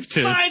offensive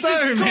to Science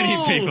so is many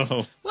cool.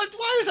 people. What?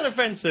 Why was that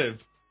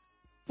offensive?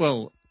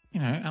 Well,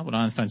 Albert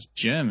Einstein's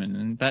German,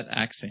 and that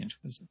accent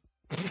was...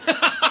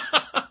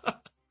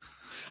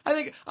 I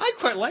think I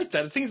quite like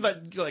that. The things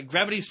about like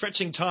gravity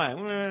stretching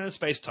time,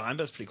 space time,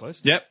 that's pretty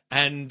close. Yep.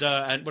 And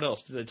what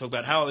else did they talk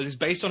about? How it is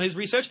based on his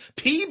research.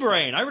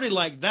 P-brain. I really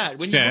like that.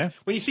 When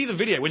you see the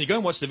video, when you go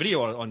and watch the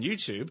video on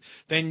YouTube,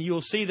 then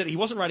you'll see that he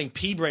wasn't writing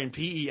P-brain,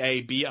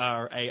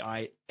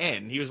 P-E-A-B-R-A-I-N.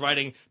 He was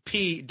writing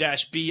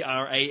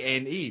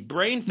P-B-R-A-N-E.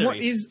 Brain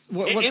theory.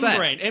 What's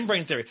that?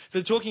 M-brain theory.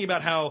 They're talking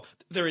about how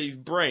there are these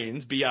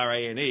brains,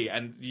 B-R-A-N-E,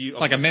 and you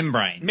like a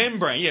membrane.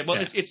 Membrane, yeah.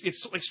 Well,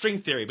 it's like string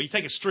theory, but you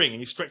take a string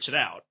and you stretch it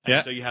out.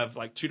 Yeah. So you have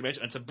like two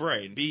dimensions. And it's a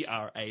brain,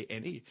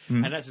 B-R-A-N-E.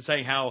 Mm. And that's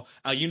saying how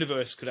our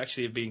universe could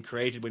actually have been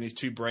created when these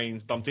two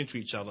brains bumped into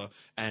each other.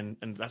 And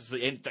that's the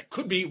end. That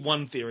could be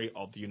one theory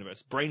of the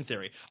universe. Brain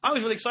theory. I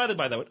was really excited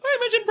by that one. I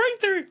mentioned brain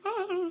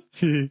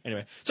theory.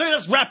 Anyway, so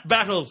that's rap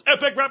battles.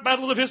 Epic rap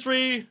battles of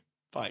history.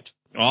 Fight.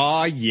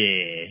 Oh,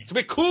 yeah. So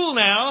we're cool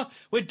now.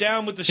 We're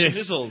down with the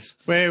schnizzles.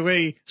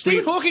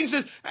 Stephen Hawking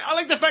says, I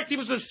like the fact he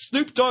was the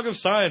Snoop Dogg of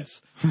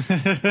science.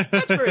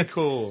 That's very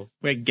cool.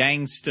 We're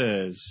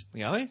gangsters.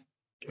 Are we?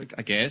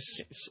 I guess.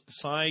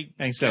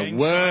 Gangster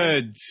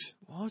words.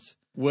 What?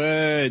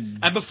 Words.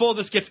 And before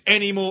this gets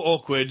any more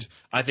awkward,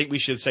 I think we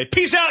should say,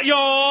 peace out,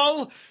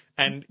 y'all!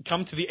 And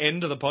come to the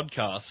end of the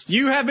podcast.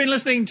 You have been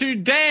listening to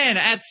Dan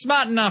at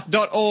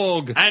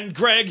smartenough.org. And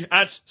Greg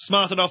at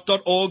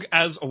smartenough.org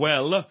as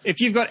well. If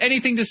you've got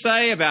anything to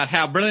say about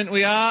how brilliant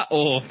we are,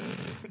 or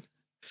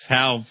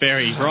how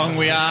very wrong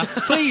we are,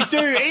 please do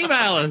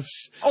email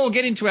us or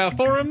get into our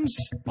forums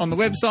on the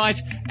website,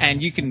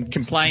 and you can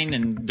complain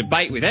and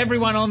debate with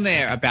everyone on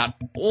there about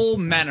all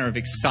manner of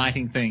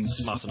exciting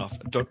things.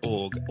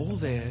 Smartenough.org. All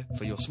there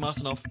for your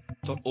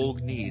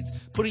smartenough.org needs.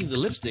 Putting the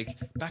lipstick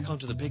back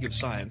onto the pig of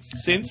science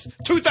since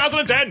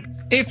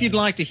 2010. If you'd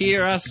like to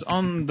hear us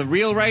on the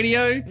real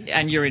radio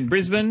and you're in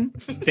Brisbane,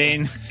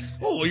 then...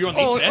 or you're on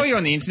the internet. Or you're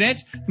on the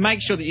internet,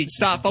 make sure that you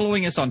start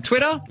following us on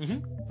Twitter,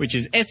 which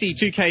is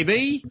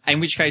SE2KB, in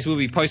which case we'll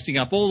be posting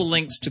up all the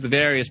links to the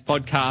various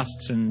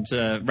podcasts and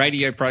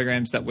radio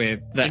programs that we're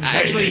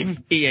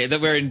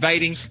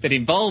invading that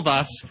involve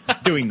us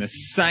doing the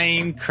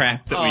same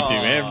crap that we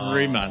do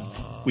every month,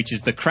 which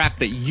is the crap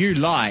that you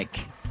like.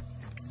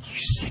 You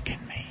sicken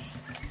me.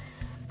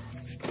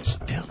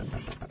 Still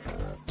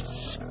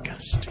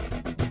disgusting.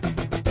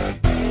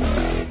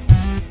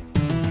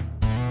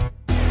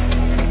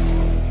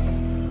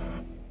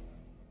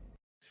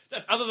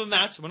 Other than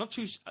that, we're not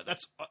too.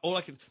 That's all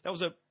I can. That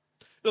was a.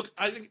 Look,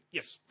 I think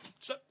yes.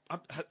 So,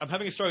 I'm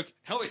having a stroke.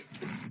 Help me!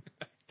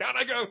 Down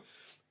I go.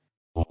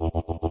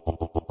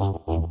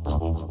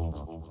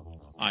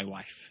 I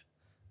wife.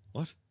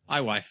 What?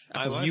 I wife.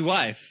 Apple's new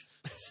wife.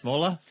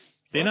 Smaller,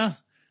 thinner.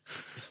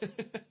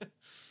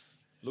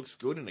 Looks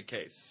good in a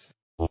case.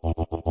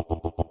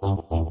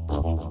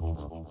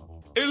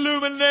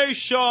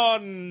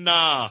 Illumination.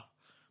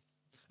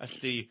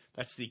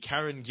 That's the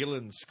Karen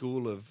Gillan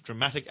School of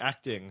Dramatic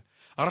Acting.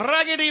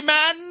 Raggedy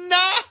man,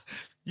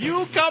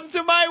 you come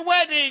to my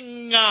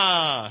wedding.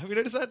 Have you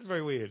noticed that?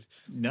 Very weird.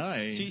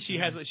 No.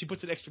 She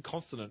puts an extra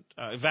consonant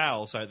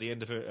vowel at the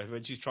end of her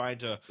when she's trying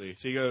to.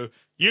 So you go,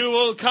 you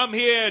will come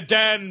here,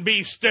 Dan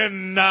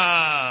Beeston.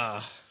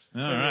 All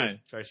right.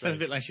 Very Sounds a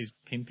bit like she's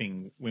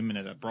pimping women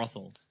at a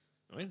brothel.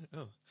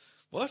 Oh.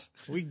 What?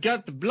 We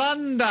got the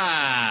blunder.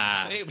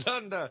 Hey,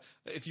 blunder.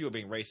 If you were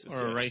being racist.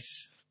 Or a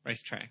race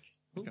track.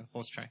 Like a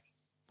horse track.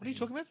 What are you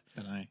talking about?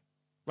 I don't know.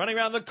 Running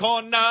around the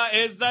corner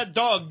is the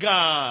dog.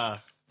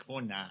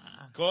 Corner.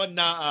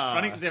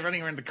 They're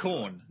running around the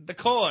corn. The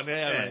corn,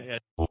 yeah.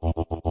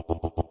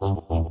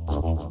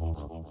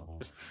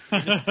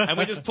 And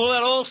we just pull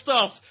out all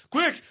stops.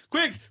 Quick!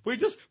 We're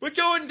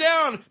going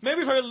down.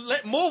 Maybe if I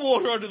let more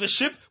water onto the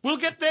ship, we'll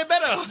get there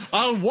better.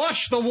 I'll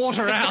wash the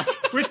water out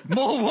with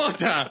more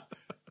water.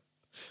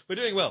 We're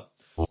doing well.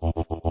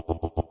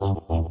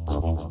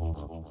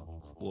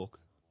 Walk.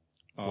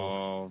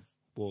 Oh.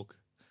 Walk.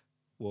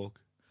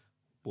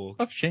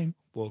 Of shame.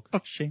 Walk.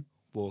 Of shame.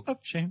 Walk. Of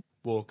shame.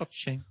 Walk. Of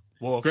shame.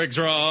 Walk. Greg's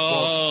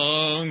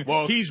wrong.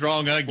 Walk. He's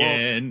wrong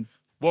again.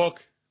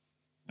 Walk.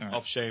 Right.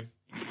 Of shame.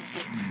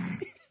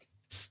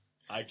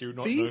 I do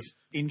not know. These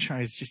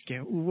intros just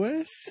get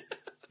worse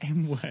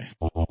and worse.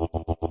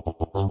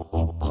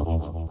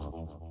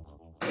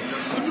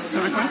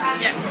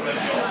 Yeah.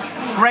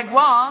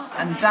 Gregoire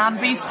and Dan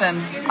Beeston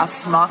are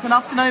smart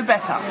enough to know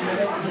better.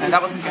 No,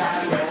 that wasn't good.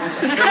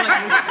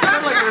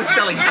 Sounded like you were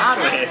selling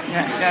hardware.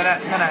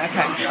 No,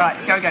 okay. Right,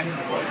 go again.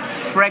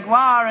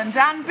 Gregoire and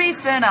Dan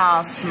Beeston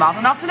are smart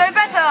enough to know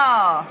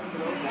better.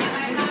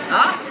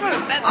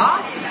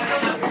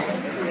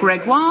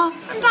 Gregoire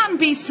and Dan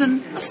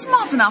Beeston are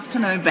smart enough to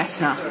know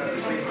better.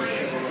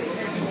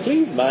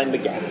 Please mind the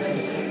gap.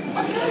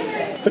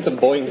 Put some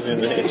boings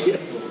in there.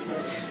 Yes.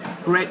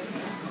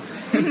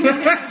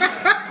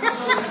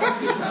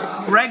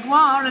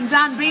 Gregoire and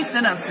Dan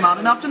Beeston are smart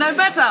enough to know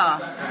better.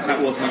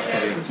 That was much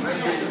funny.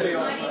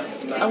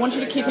 I want you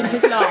to keep in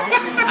his laugh.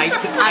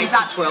 8 to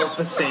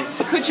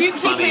 12%. Could you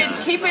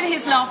keep in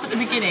his laugh at the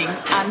beginning,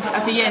 and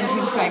at the end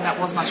him saying that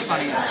was much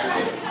funnier?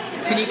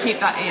 Can you keep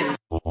that in?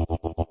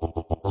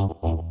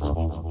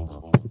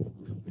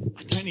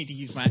 I don't need to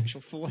use my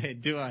actual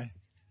forehead, do I?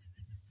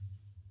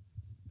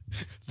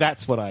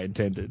 That's what I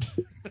intended.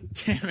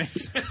 Damn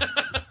it.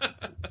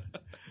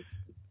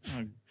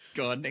 Oh,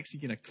 God. Next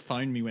you're going to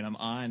phone me when I'm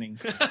ironing.